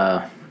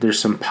there's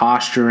some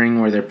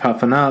posturing where they're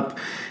puffing up,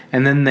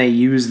 and then they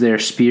use their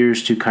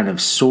spears to kind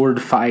of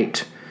sword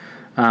fight,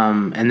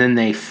 and then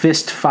they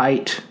fist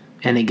fight,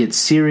 and it gets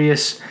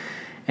serious.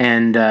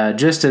 And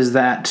just as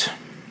that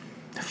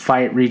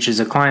fight reaches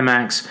a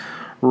climax,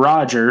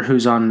 Roger,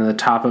 who's on the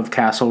top of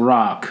Castle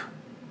Rock,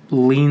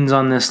 leans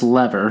on this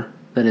lever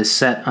that is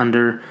set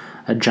under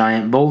a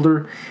giant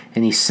boulder,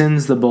 and he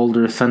sends the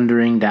boulder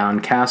thundering down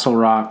Castle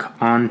Rock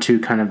onto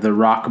kind of the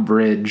rock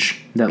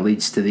bridge that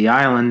leads to the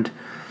island.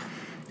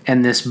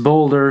 And this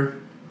boulder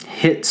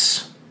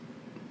hits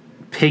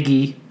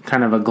Piggy,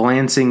 kind of a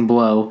glancing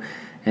blow,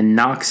 and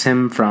knocks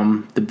him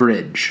from the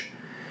bridge.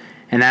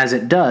 And as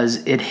it does,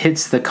 it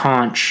hits the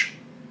conch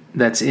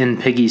that's in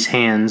Piggy's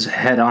hands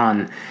head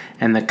on,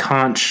 and the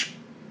conch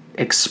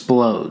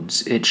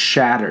explodes. It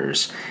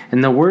shatters.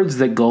 And the words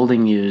that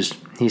Golding used,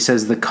 he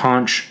says the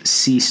conch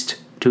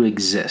ceased to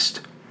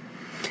exist.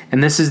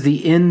 And this is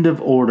the end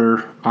of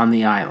order on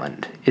the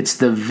island. It's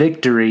the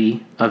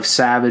victory of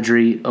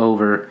savagery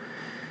over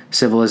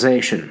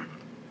civilization.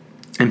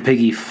 And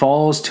Piggy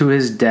falls to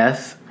his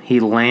death. He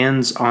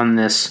lands on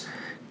this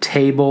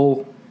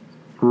table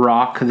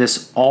rock,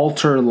 this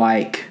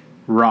altar-like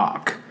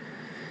rock.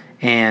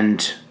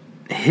 And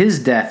his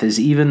death is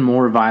even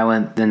more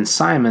violent than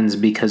Simon's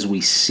because we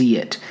see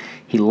it.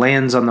 He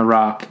lands on the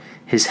rock,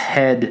 his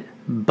head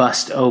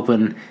busts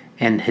open,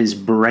 and his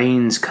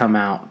brains come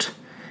out.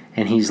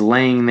 And he's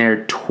laying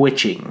there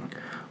twitching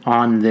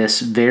on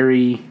this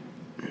very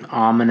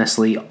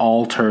ominously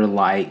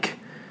altar-like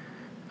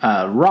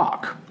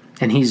rock.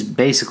 And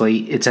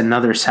it's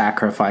another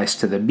sacrifice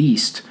to the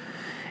beast.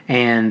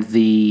 And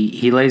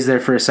he lays there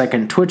for a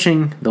second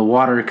twitching, the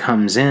water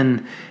comes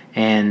in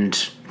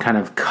and kind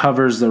of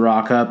covers the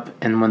rock up,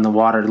 and when the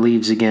water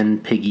leaves again,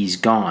 Piggy's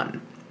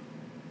gone.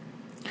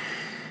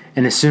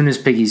 And as soon as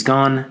Piggy's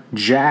gone,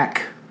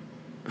 Jack,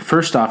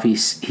 first off, he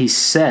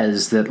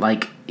says that,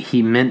 like,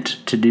 he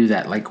meant to do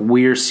that. Like,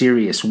 we're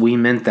serious. We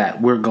meant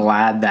that. We're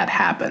glad that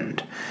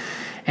happened.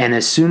 And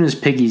as soon as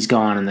Piggy's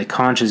gone and the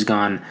conch is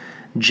gone,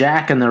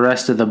 Jack and the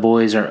rest of the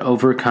boys are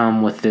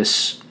overcome with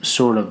this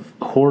sort of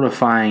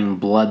horrifying,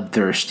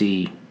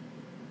 bloodthirsty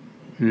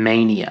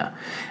mania.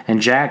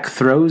 And Jack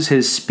throws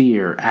his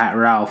spear at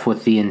Ralph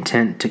with the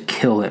intent to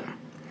kill him.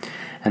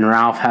 And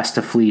Ralph has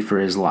to flee for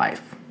his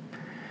life.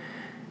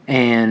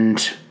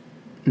 And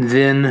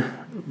then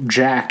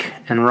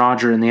Jack and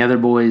Roger and the other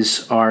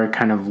boys are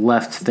kind of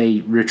left. They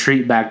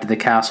retreat back to the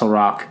Castle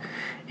Rock.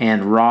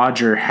 And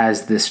Roger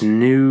has this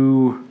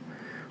new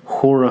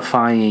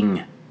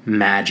horrifying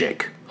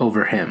magic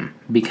over him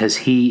because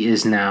he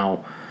is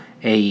now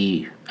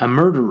a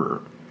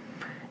murderer.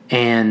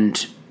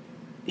 And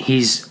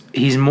he's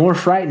more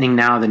frightening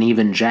now than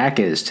even Jack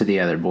is to the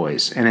other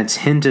boys. And it's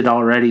hinted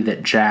already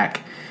that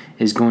Jack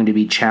is going to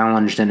be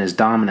challenged in his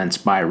dominance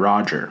by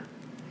Roger.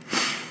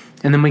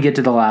 And then we get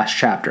to the last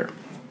chapter.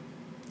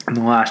 And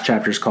the last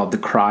chapter is called The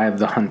Cry of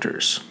the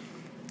Hunters.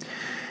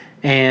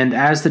 And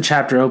as the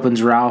chapter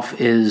opens,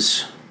 Ralph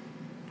is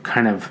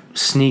kind of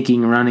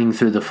sneaking, running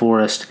through the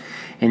forest,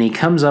 and he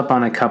comes up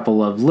on a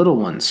couple of little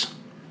ones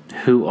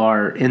who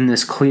are in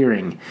this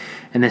clearing.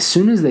 And as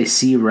soon as they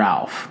see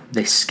Ralph,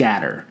 they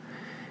scatter.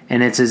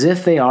 And it's as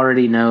if they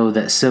already know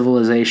that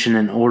civilization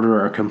and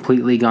order are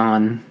completely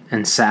gone,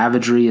 and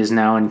savagery is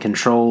now in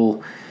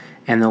control,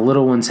 and the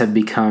little ones have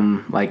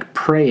become like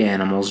prey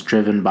animals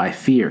driven by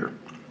fear.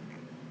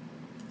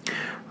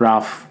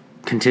 Ralph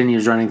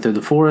continues running through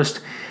the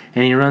forest,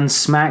 and he runs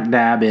smack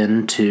dab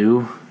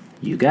into,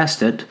 you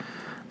guessed it,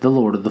 the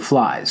Lord of the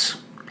Flies.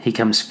 He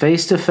comes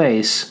face to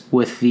face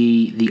with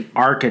the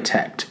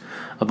architect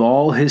of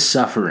all his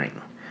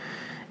suffering.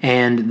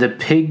 And the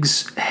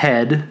pig's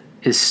head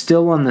is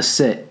still on the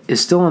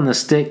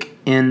stick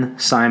in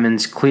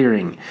Simon's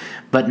clearing,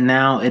 but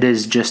now it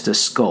is just a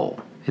skull.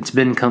 It's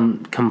been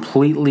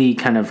completely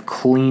kind of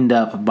cleaned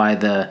up by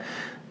the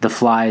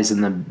flies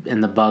and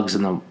the bugs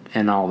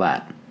and all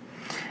that.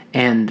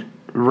 And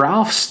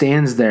Ralph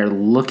stands there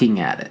looking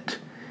at it,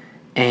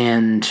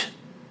 and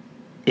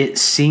it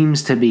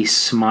seems to be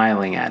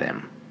smiling at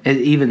him. It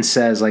even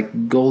says,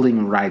 like,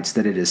 Golding writes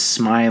that it is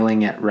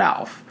smiling at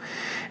Ralph.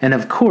 And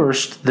of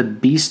course, the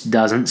beast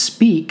doesn't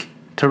speak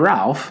to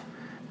Ralph,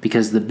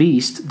 because the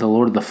beast, the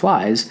Lord of the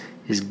Flies,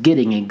 is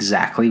getting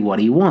exactly what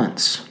he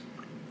wants.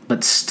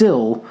 But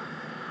still,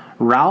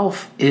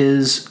 Ralph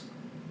is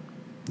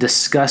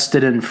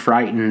disgusted and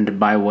frightened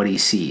by what he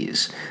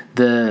sees.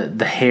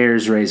 The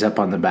hairs raise up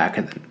on the back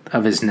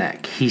of his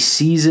neck. He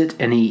sees it,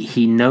 and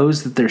he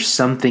knows that there's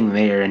something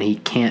there, and he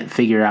can't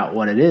figure out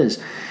what it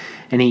is.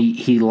 And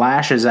he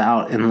lashes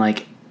out in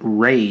like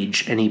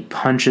rage, and he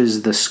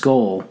punches the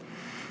skull,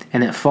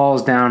 and it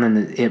falls down,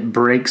 and it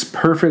breaks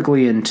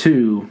perfectly in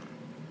two,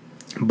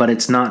 but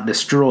it's not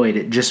destroyed.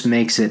 It just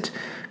makes it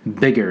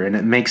bigger, and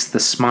it makes the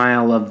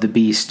smile of the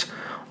beast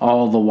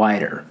all the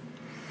wider.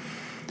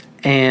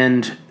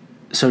 And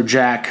so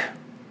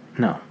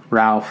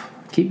Ralph,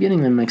 keep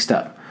getting them mixed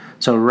up.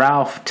 So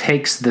Ralph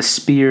takes the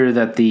spear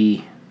that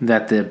the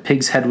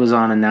pig's head was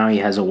on, and now he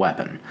has a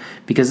weapon.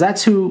 Because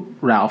that's who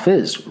Ralph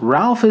is.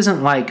 Ralph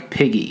isn't like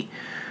Piggy.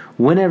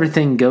 When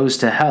everything goes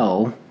to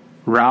hell,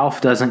 Ralph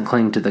doesn't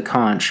cling to the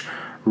conch.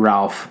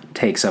 Ralph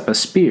takes up a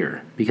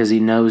spear because he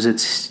knows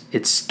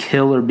it's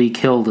kill or be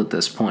killed at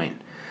this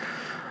point.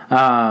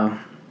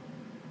 Ralph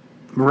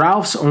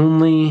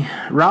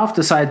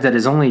decides that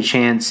his only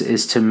chance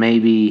is to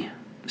maybe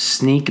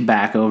sneak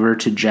back over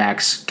to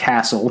Jack's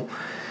castle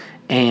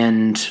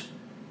and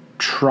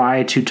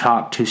try to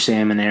talk to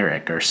Sam and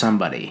Eric or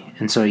somebody.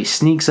 And so he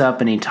sneaks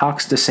up and he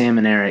talks to Sam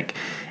and Eric.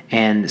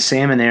 And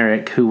Sam and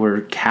Eric, who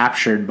were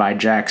captured by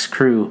Jack's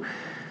crew,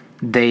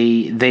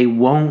 they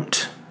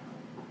won't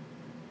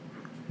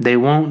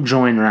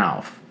join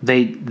Ralph.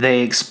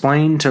 They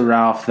explain to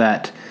Ralph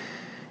that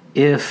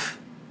if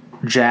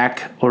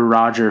Jack or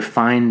Roger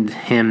find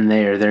him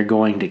there, they're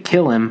going to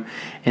kill him.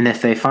 And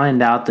if they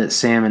find out that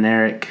Sam and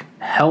Eric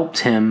helped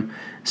him,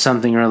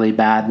 something really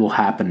bad will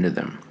happen to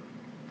them.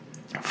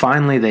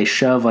 Finally, they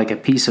shove like a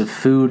piece of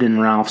food in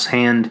Ralph's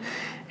hand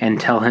and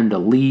tell him to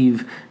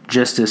leave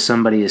just as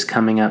somebody is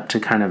coming up to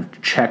kind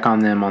of check on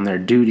them on their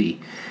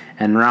duty.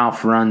 And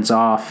Ralph runs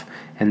off,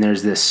 and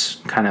there's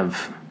this kind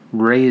of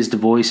raised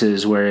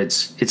voices where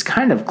it's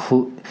kind of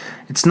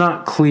it's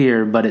not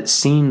clear, but it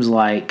seems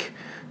like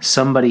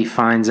somebody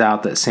finds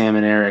out that Sam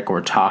and Eric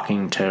were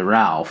talking to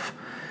Ralph,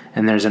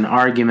 and there's an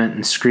argument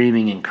and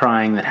screaming and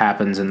crying that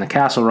happens in the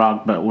Castle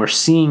Rock, but we're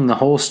seeing the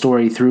whole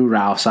story through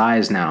Ralph's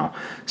eyes now,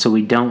 so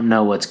we don't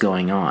know what's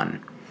going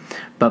on.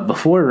 But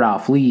before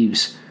Ralph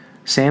leaves,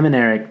 Sam and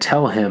Eric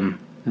tell him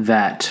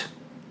that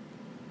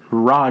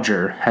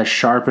Roger has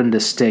sharpened a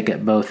stick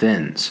at both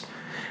ends,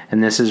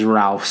 and this is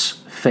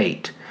Ralph's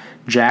fate.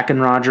 Jack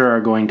and Roger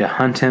are going to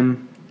hunt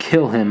him,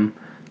 kill him,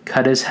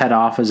 cut his head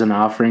off as an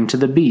offering to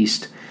the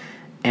beast,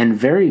 and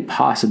very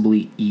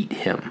possibly eat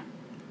him.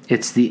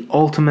 It's the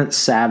ultimate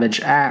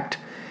savage act,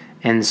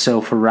 and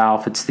so for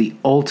Ralph, it's the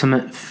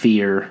ultimate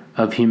fear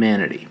of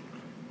humanity.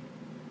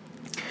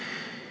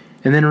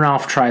 And then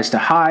Ralph tries to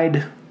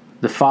hide.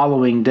 The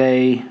following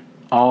day,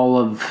 all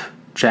of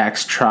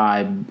Jack's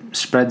tribe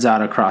spreads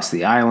out across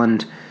the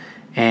island,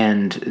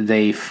 and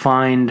they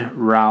find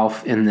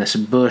Ralph in this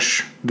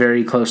bush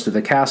very close to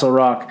the castle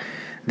rock.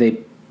 They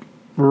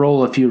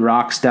roll a few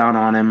rocks down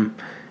on him.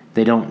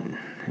 They don't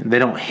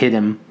hit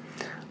him.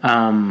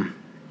 And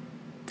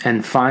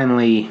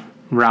finally,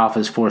 Ralph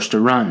is forced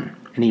to run.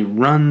 And he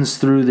runs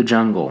through the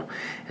jungle.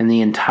 And the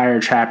entire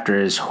chapter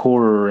is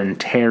horror and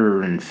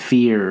terror and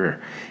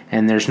fear.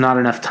 And there's not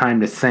enough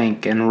time to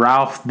think. And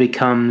Ralph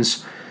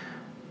becomes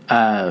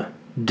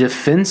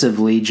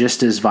defensively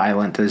just as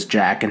violent as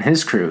Jack and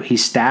his crew. He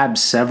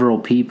stabs several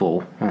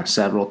people.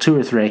 Two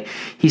or three.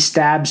 He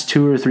stabs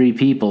 2 or 3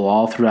 people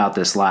all throughout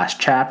this last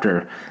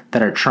chapter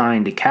that are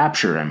trying to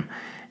capture him.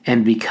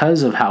 And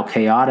because of how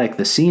chaotic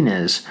the scene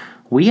is,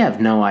 we have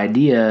no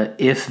idea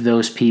if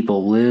those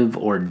people live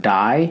or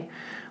die.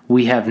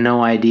 We have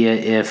no idea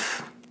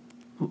if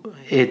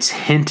it's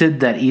hinted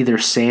that either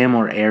Sam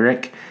or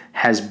Eric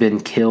has been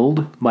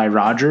killed by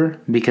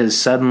Roger, because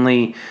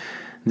suddenly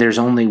there's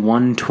only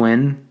one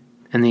twin.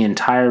 In the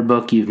entire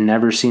book, you've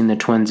never seen the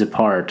twins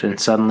apart, and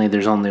suddenly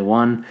there's only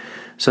one.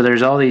 So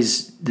there's all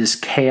this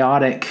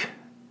chaotic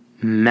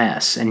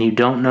mess, and you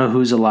don't know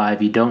who's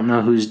alive, you don't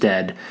know who's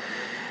dead.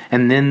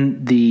 And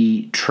then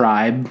the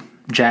tribe,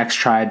 Jack's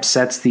tribe,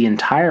 sets the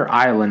entire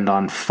island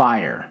on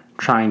fire,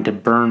 trying to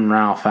burn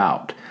Ralph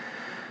out.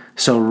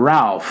 So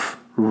Ralph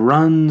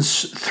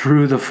runs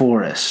through the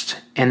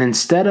forest, and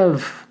instead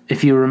of,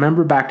 if you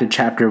remember back to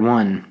chapter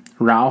 1,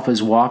 Ralph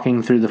is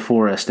walking through the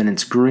forest, and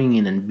it's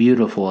green and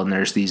beautiful, and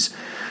there's these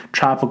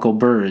tropical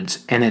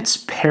birds, and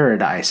it's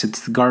paradise.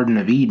 It's the Garden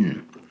of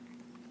Eden.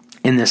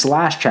 In this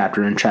last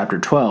chapter, in chapter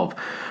 12,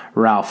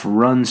 Ralph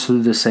runs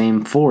through the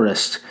same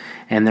forest,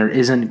 and there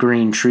isn't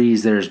green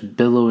trees. There's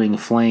billowing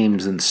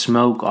flames and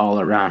smoke all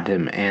around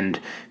him, and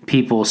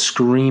people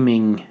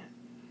screaming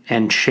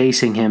and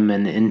chasing him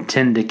and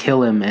intend to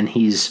kill him, and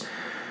he's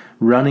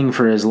running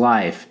for his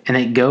life. And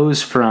it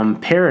goes from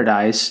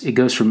paradise, it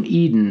goes from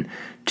Eden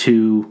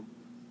to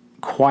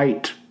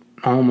quite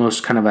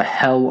almost kind of a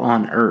hell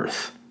on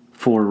earth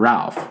for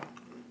Ralph.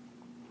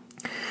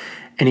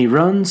 And he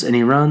runs and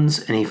he runs,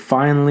 and he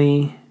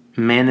finally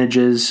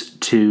manages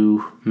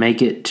to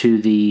make it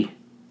to the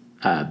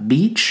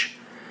beach.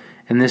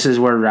 And this is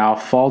where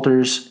Ralph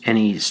falters, and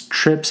he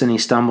trips and he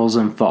stumbles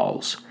and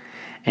falls.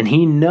 And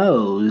he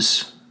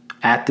knows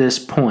at this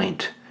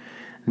point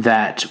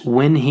that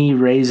when he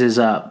raises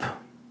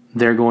up,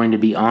 they're going to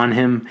be on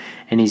him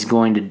and he's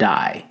going to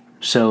die.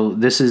 So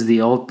this is the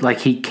old,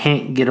 like, he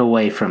can't get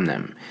away from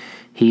them.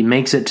 He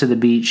makes it to the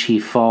beach, he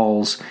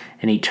falls,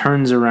 and he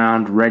turns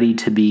around ready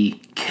to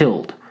be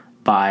killed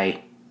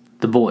by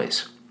the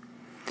boys.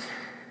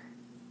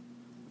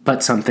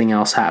 But something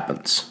else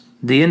happens.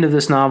 The end of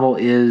this novel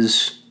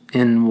is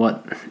in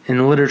what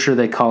in literature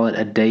they call it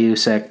a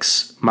deus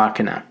ex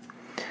machina.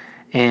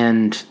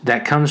 And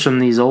that comes from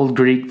these old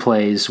Greek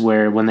plays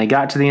where when they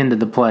got to the end of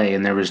the play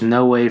and there was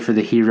no way for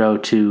the hero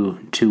to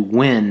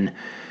win,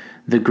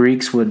 the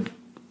Greeks would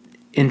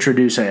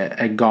introduce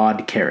a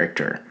god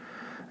character.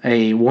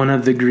 One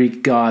of the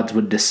Greek gods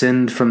would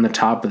descend from the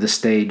top of the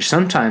stage,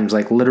 sometimes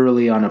like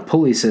literally on a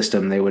pulley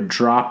system. They would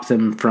drop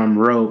them from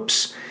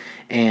ropes,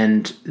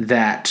 and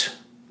that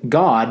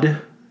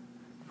god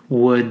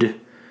would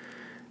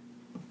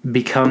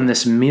become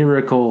this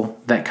miracle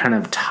that kind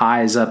of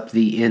ties up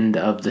the end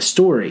of the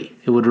story.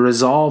 It would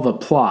resolve a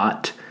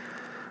plot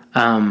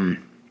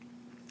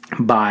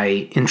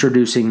by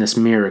introducing this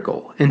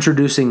miracle,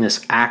 introducing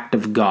this act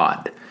of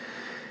God.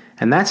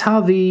 And that's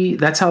how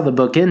the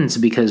book ends,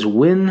 because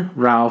when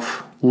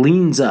Ralph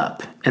leans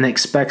up and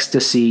expects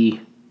to see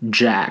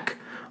Jack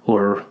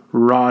or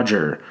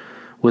Roger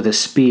with a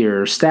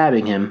spear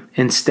stabbing him,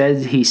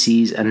 instead he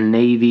sees a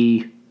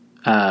Navy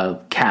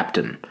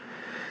captain.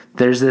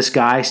 There's this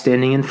guy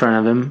standing in front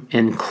of him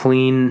in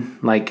clean,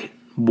 like,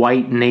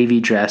 white Navy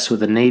dress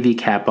with a Navy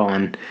cap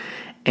on,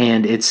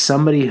 and it's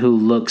somebody who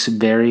looks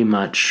very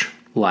much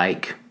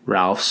like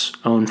Ralph's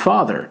own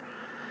father.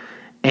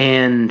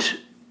 And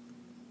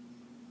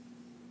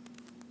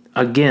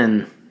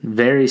again,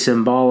 very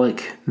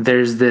symbolic.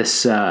 There's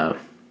this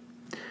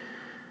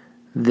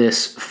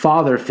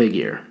father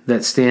figure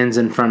that stands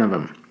in front of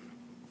him.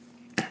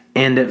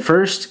 And at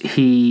first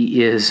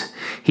he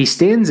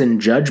stands in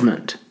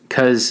judgment,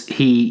 because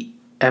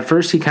at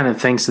first he kind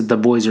of thinks that the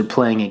boys are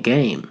playing a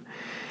game.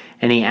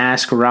 And he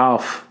asks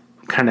Ralph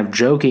kind of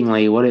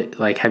jokingly,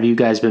 have you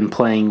guys been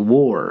playing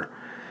war?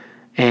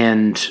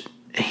 And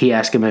he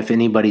asked him if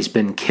anybody's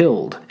been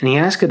killed. And he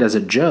asked it as a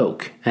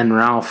joke. And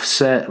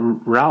Ralph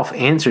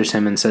answers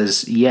him and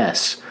says,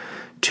 yes,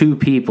 2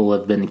 people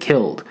have been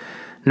killed.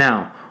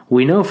 Now,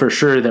 we know for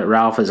sure that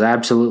Ralph is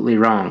absolutely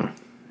wrong.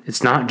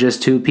 It's not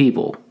just 2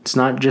 people. It's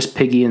not just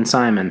Piggy and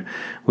Simon.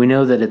 We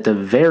know that at the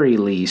very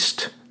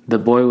least, the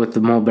boy with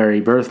the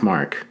mulberry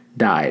birthmark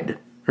died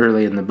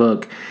early in the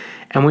book.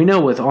 And we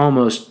know with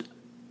almost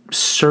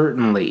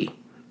certainly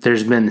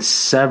there's been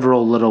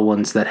several little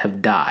ones that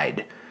have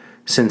died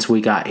since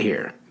we got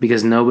here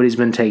because nobody's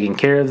been taking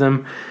care of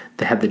them.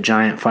 They had the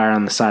giant fire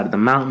on the side of the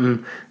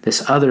mountain,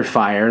 this other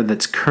fire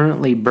that's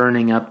currently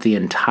burning up the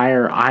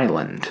entire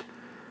island.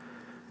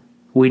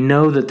 We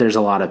know that there's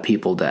a lot of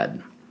people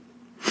dead.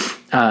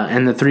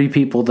 And the 3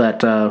 people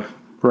that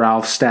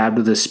Ralph stabbed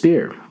with a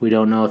spear, we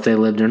don't know if they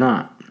lived or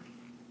not.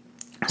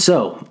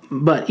 So,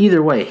 but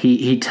either way,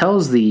 he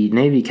tells the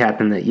Navy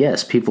captain that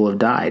yes, people have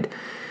died.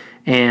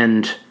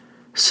 And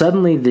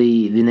suddenly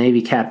the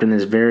Navy captain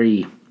is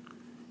very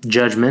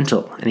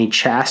judgmental, and he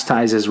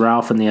chastises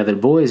Ralph and the other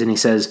boys, and he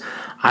says,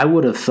 I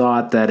would have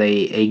thought that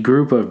a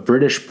group of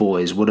British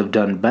boys would have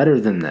done better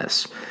than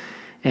this.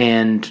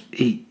 And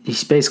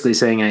he's basically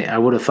saying, I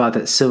would have thought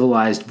that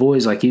civilized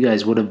boys like you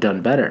guys would have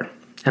done better.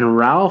 And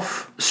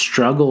Ralph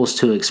struggles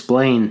to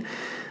explain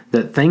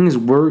that things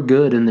were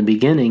good in the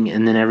beginning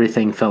and then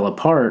everything fell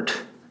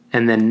apart.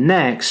 And then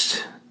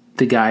next,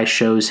 the guy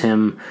shows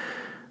him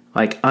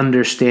like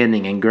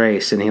understanding and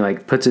grace, and he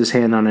like puts his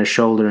hand on his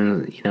shoulder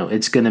and,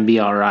 it's going to be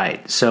all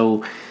right.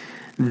 So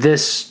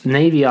this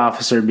Navy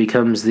officer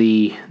becomes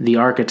the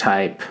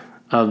archetype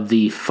of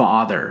the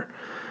father,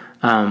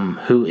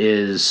 who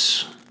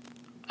is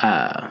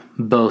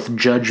both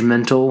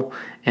judgmental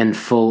and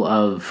full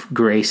of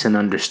grace and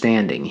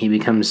understanding. He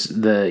becomes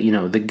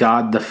the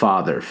God the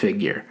Father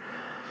figure.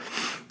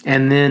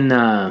 And then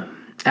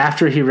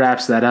after he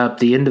wraps that up,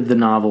 the end of the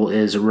novel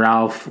is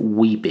Ralph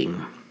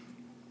weeping.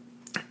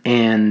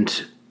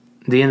 And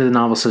the end of the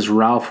novel says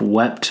Ralph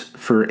wept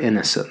for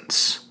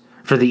innocence,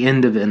 for the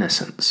end of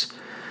innocence.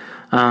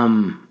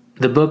 The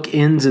book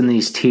ends in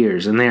these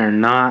tears, and they are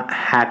not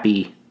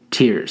happy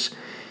tears.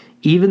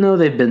 Even though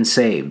they've been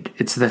saved,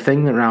 it's the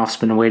thing that Ralph's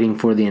been waiting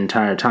for the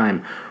entire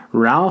time.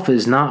 Ralph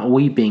is not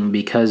weeping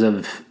because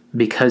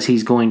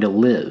he's going to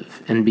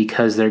live and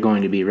because they're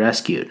going to be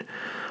rescued.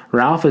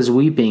 Ralph is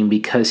weeping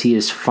because he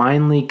has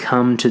finally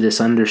come to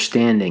this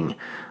understanding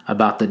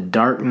about the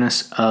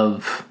darkness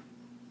of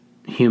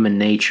human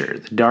nature,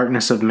 the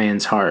darkness of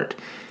man's heart.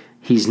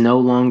 He's no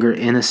longer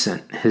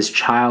innocent. His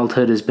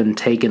childhood has been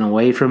taken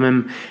away from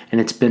him, and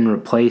it's been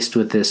replaced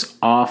with this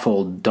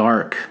awful,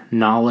 dark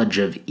knowledge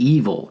of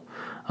evil,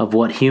 of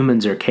what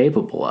humans are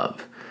capable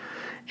of.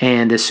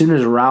 And as soon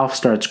as Ralph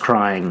starts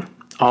crying,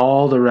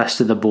 all the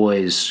rest of the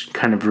boys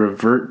kind of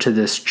revert to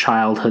this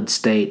childhood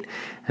state,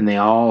 and they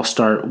all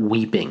start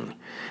weeping.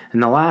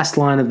 And the last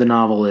line of the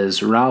novel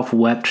is, Ralph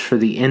wept for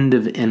the end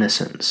of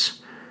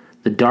innocence,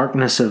 the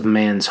darkness of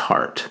man's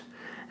heart,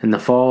 and the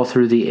fall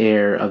through the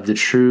air of the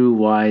true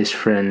wise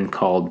friend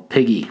called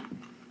Piggy.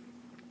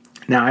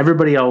 Now,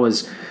 everybody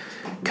always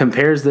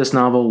compares this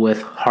novel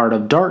with Heart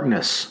of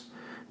Darkness,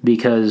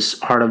 because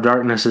Heart of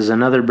Darkness is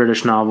another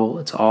British novel.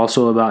 It's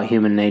also about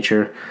human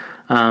nature.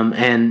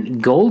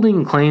 And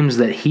Golding claims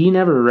that he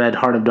never read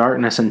Heart of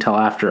Darkness until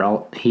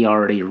after he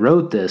already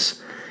wrote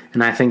this.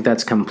 And I think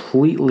that's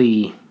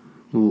completely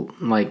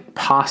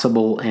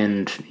possible,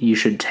 and you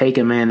should take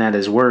a man at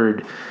his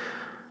word.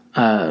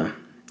 And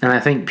I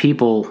think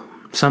people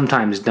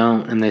sometimes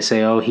don't, and they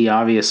say, oh, he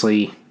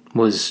obviously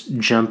was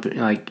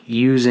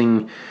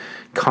using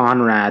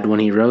Conrad when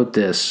he wrote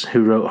this,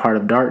 who wrote Heart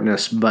of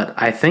Darkness. But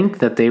I think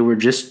that they were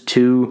just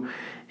two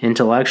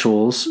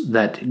intellectuals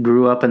that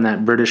grew up in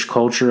that British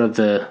culture of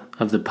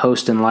the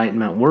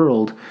post-Enlightenment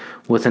world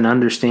with an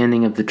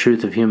understanding of the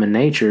truth of human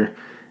nature,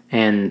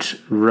 and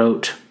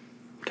wrote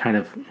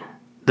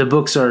the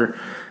books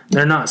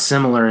they're not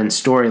similar in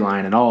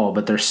storyline at all,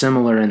 but they're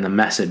similar in the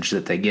message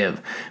that they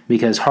give,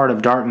 because Heart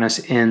of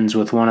Darkness ends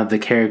with one of the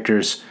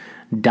characters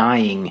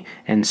dying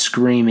and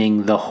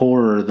screaming the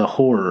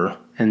horror,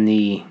 and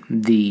the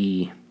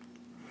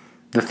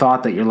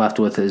thought that you're left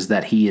with is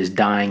that he is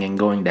dying and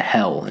going to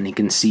hell, and he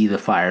can see the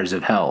fires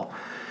of hell.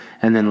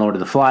 And then Lord of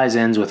the Flies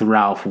ends with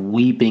Ralph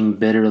weeping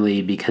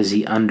bitterly because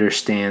he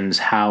understands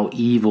how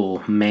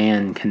evil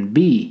man can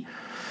be.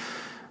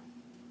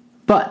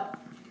 But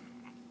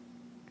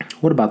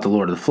what about the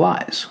Lord of the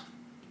Flies?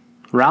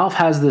 Ralph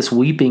has this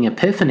weeping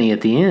epiphany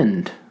at the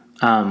end,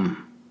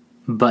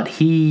 but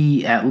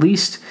he, at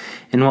least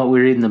in what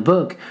we read in the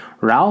book,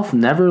 Ralph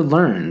never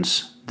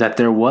learns that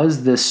there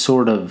was this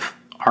sort of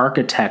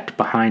architect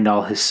behind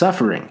all his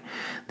suffering,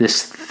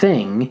 this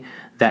thing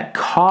that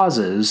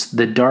causes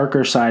the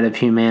darker side of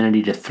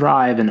humanity to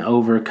thrive and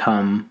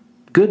overcome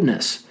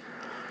goodness.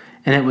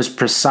 And it was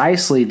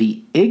precisely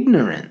the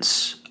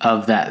ignorance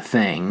of that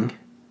thing,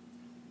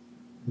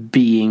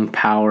 being,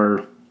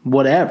 power,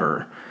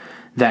 whatever,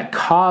 that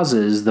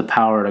causes the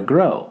power to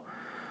grow.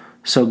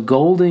 So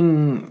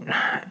Golding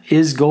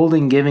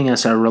giving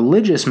us a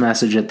religious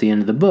message at the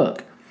end of the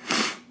book?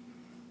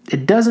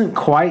 It doesn't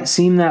quite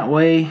seem that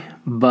way,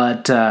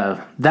 but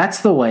that's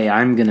the way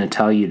I'm going to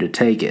tell you to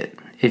take it.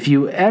 If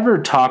you ever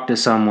talk to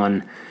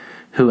someone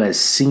who has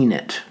seen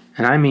it,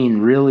 and I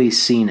mean really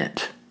seen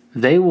it,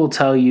 they will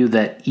tell you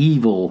that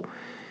evil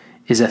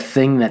is a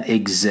thing that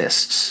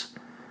exists.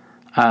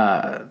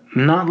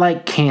 Not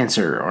like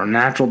cancer or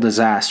natural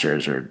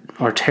disasters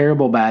or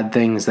terrible bad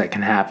things that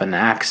can happen,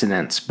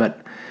 accidents,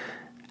 but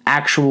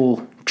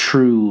actual,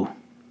 true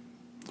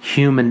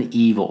human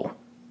evil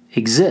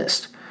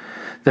exist.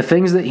 The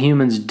things that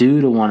humans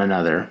do to one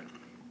another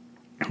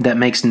that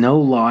makes no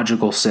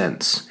logical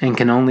sense and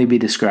can only be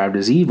described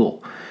as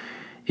evil.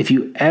 If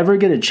you ever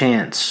get a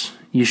chance,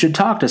 you should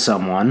talk to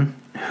someone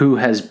who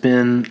has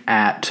been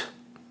at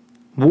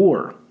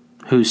war,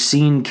 who's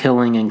seen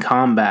killing and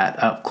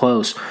combat up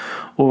close,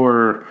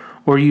 or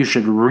you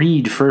should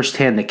read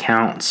firsthand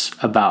accounts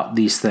about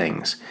these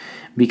things,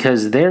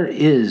 because there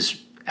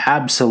is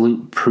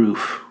absolute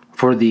proof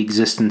for the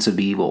existence of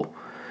evil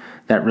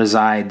that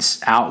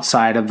resides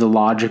outside of the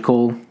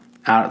logical,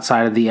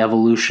 outside of the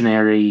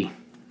evolutionary.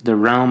 The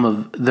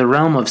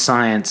realm of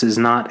science is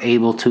not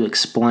able to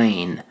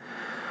explain,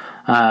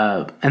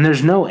 and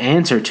there's no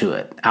answer to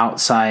it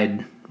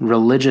outside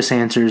religious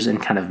answers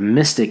and kind of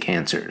mystic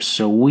answers.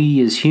 So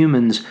we as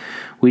humans,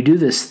 we do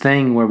this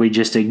thing where we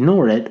just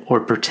ignore it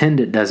or pretend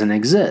it doesn't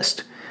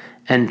exist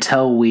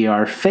until we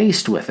are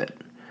faced with it,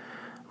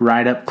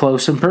 right up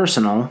close and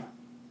personal.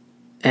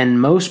 And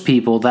most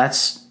people,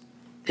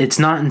 it's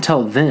not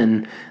until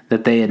then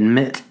that they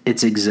admit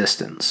its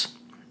existence.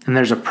 And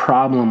there's a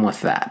problem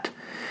with that.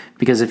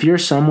 Because if you're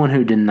someone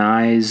who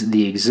denies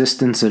the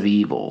existence of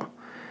evil,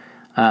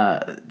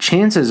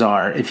 chances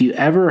are, if you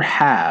ever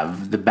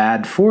have the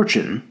bad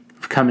fortune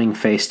of coming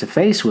face to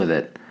face with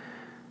it,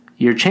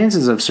 your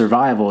chances of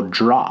survival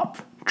drop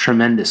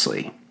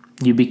tremendously.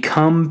 You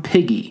become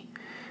piggy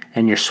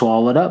and you're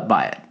swallowed up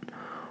by it.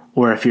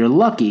 Or if you're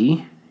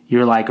lucky,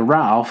 you're like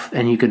Ralph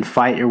and you can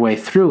fight your way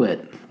through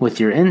it with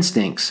your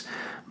instincts,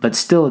 but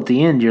still at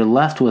the end you're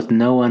left with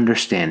no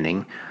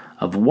understanding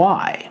of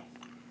why.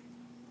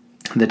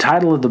 The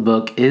title of the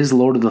book is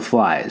Lord of the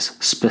Flies,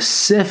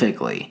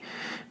 specifically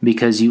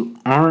because you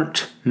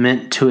aren't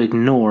meant to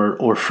ignore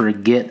or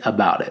forget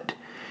about it.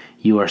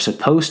 You are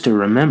supposed to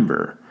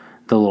remember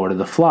the Lord of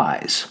the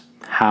Flies,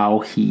 how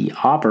he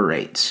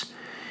operates.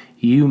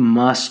 You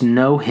must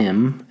know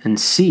him and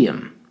see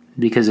him,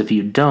 because if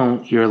you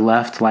don't, you're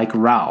left like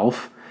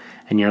Ralph,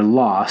 and you're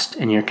lost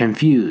and you're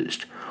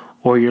confused,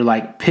 or you're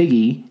like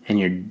Piggy and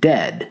you're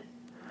dead.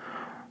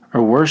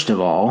 Or worst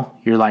of all,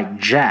 you're like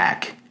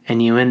Jack,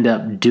 and you end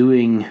up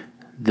doing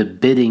the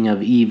bidding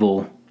of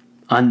evil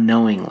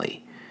unknowingly.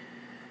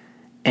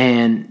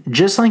 And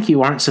just like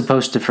you aren't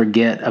supposed to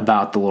forget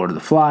about the Lord of the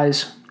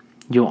Flies,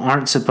 you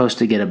aren't supposed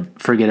to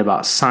forget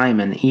about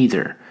Simon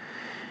either.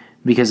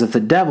 Because if the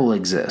devil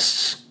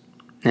exists,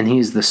 and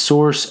he's the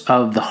source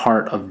of the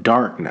heart of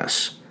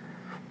darkness,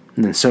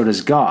 then so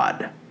does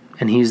God.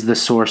 And he's the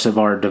source of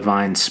our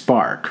divine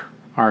spark,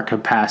 our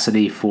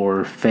capacity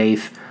for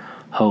faith,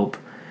 hope,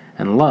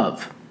 and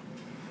love.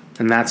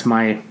 And that's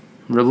my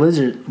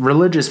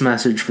religious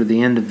message for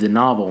the end of the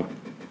novel.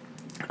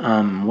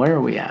 Where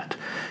are we at?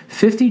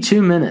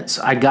 52 minutes.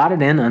 I got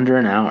it in under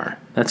an hour.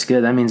 That's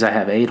good. That means I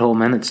have 8 whole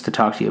minutes to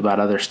talk to you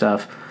about other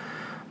stuff.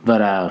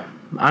 But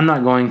I'm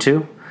not going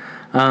to.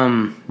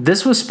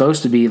 This was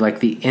supposed to be like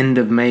the end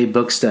of May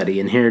book study,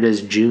 and here it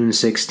is, June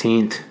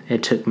 16th.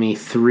 It took me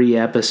 3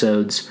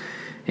 episodes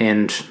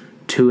and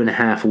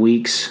 2.5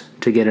 weeks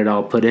to get it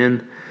all put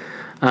in.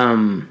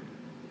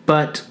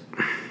 But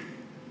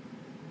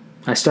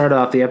I started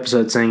off the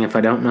episode saying if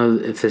I don't know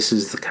if this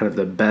is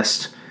the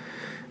best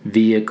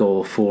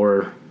vehicle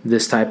for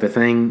this type of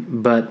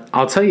thing, but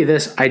I'll tell you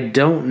this, I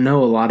don't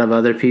know a lot of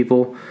other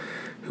people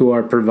who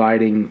are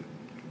providing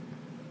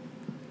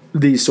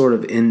these sort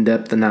of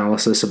in-depth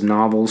analysis of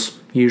novels.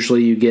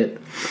 Usually you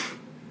get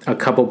a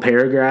couple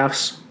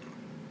paragraphs,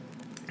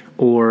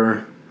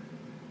 or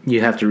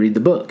you have to read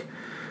the book,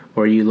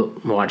 or you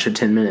watch a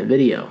 10-minute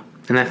video.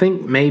 And I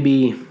think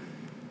maybe,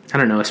 I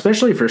don't know,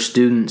 especially for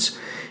students,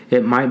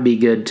 it might be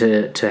good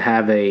to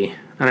have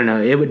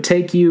it would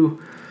take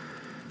you,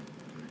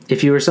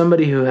 if you were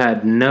somebody who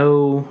had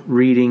no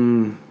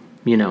reading,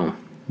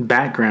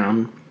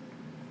 background,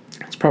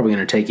 it's probably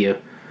going to take you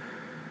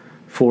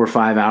 4 or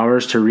 5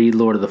 hours to read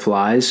Lord of the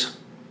Flies.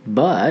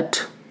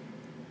 But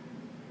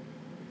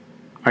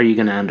are you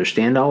going to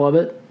understand all of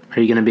it?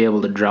 Are you going to be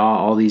able to draw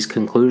all these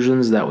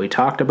conclusions that we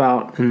talked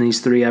about in these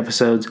 3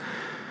 episodes?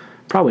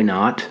 Probably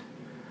not.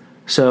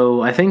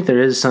 So I think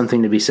there is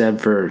something to be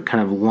said for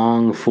kind of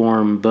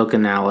long-form book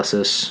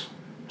analysis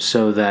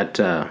so that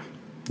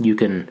you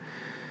can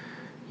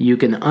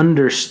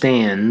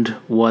understand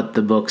what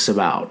the book's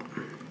about.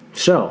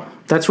 So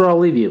that's where I'll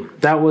leave you.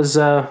 That was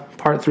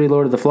part 3,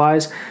 Lord of the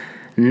Flies.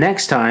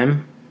 Next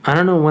time, I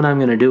don't know when I'm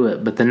going to do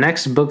it, but the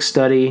next book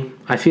study,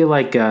 I feel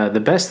like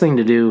the best thing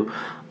to do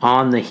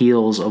on the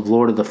heels of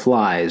Lord of the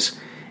Flies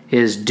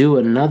is do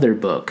another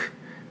book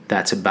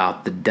that's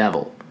about the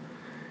devil.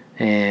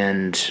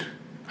 And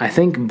I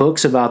think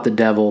books about the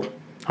devil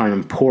are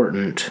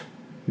important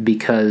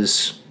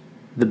because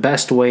the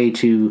best way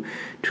to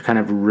kind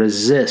of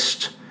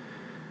resist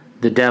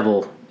the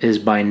devil is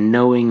by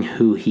knowing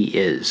who he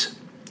is.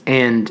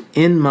 And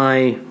in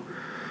my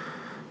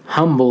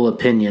humble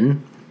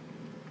opinion,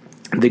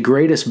 the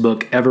greatest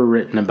book ever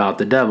written about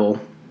the devil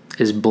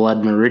is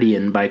Blood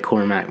Meridian by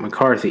Cormac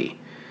McCarthy.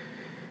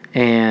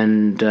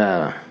 And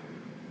I'm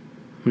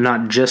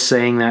not just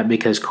saying that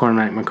because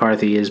Cormac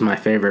McCarthy is my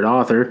favorite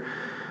author,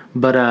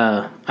 But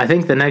I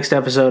think the next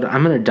episode,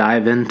 I'm going to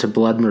dive into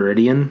Blood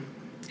Meridian.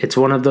 It's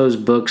one of those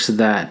books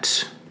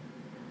that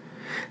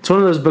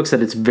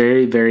it's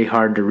very, very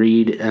hard to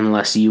read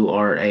unless you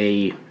are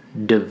a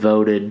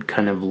devoted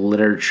kind of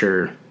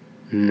literature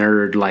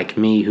nerd like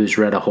me who's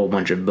read a whole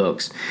bunch of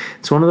books.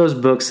 It's one of those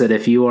books that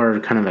if you are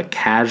kind of a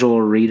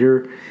casual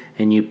reader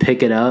and you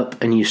pick it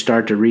up and you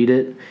start to read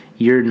it,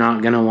 you're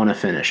not going to want to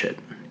finish it.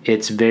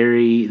 It's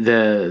very,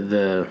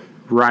 the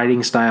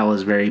writing style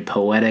is very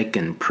poetic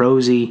and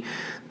prosy.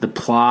 The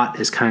plot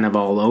is kind of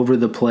all over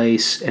the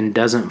place and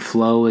doesn't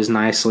flow as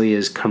nicely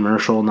as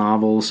commercial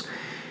novels.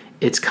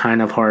 It's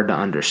kind of hard to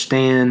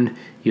understand.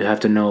 You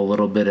have to know a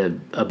little bit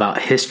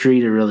about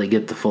history to really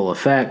get the full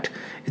effect.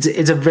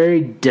 It's a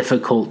very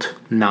difficult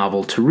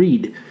novel to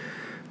read.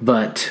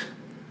 But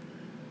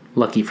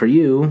lucky for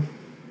you,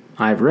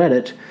 I've read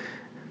it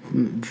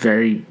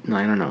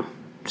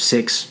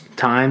 6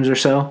 times or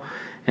so.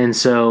 And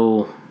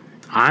so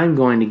I'm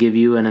going to give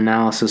you an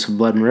analysis of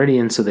Blood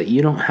Meridian so that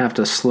you don't have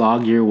to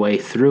slog your way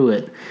through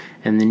it,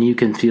 and then you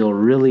can feel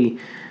really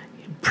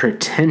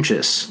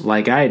pretentious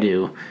like I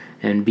do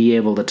and be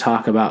able to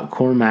talk about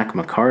Cormac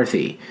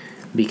McCarthy,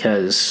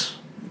 because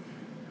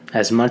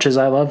as much as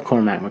I love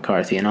Cormac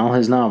McCarthy and all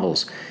his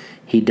novels,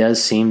 he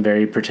does seem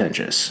very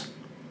pretentious.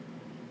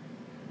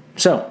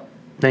 So,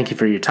 thank you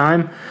for your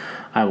time.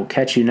 I will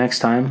catch you next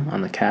time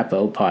on the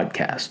Capo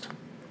Podcast.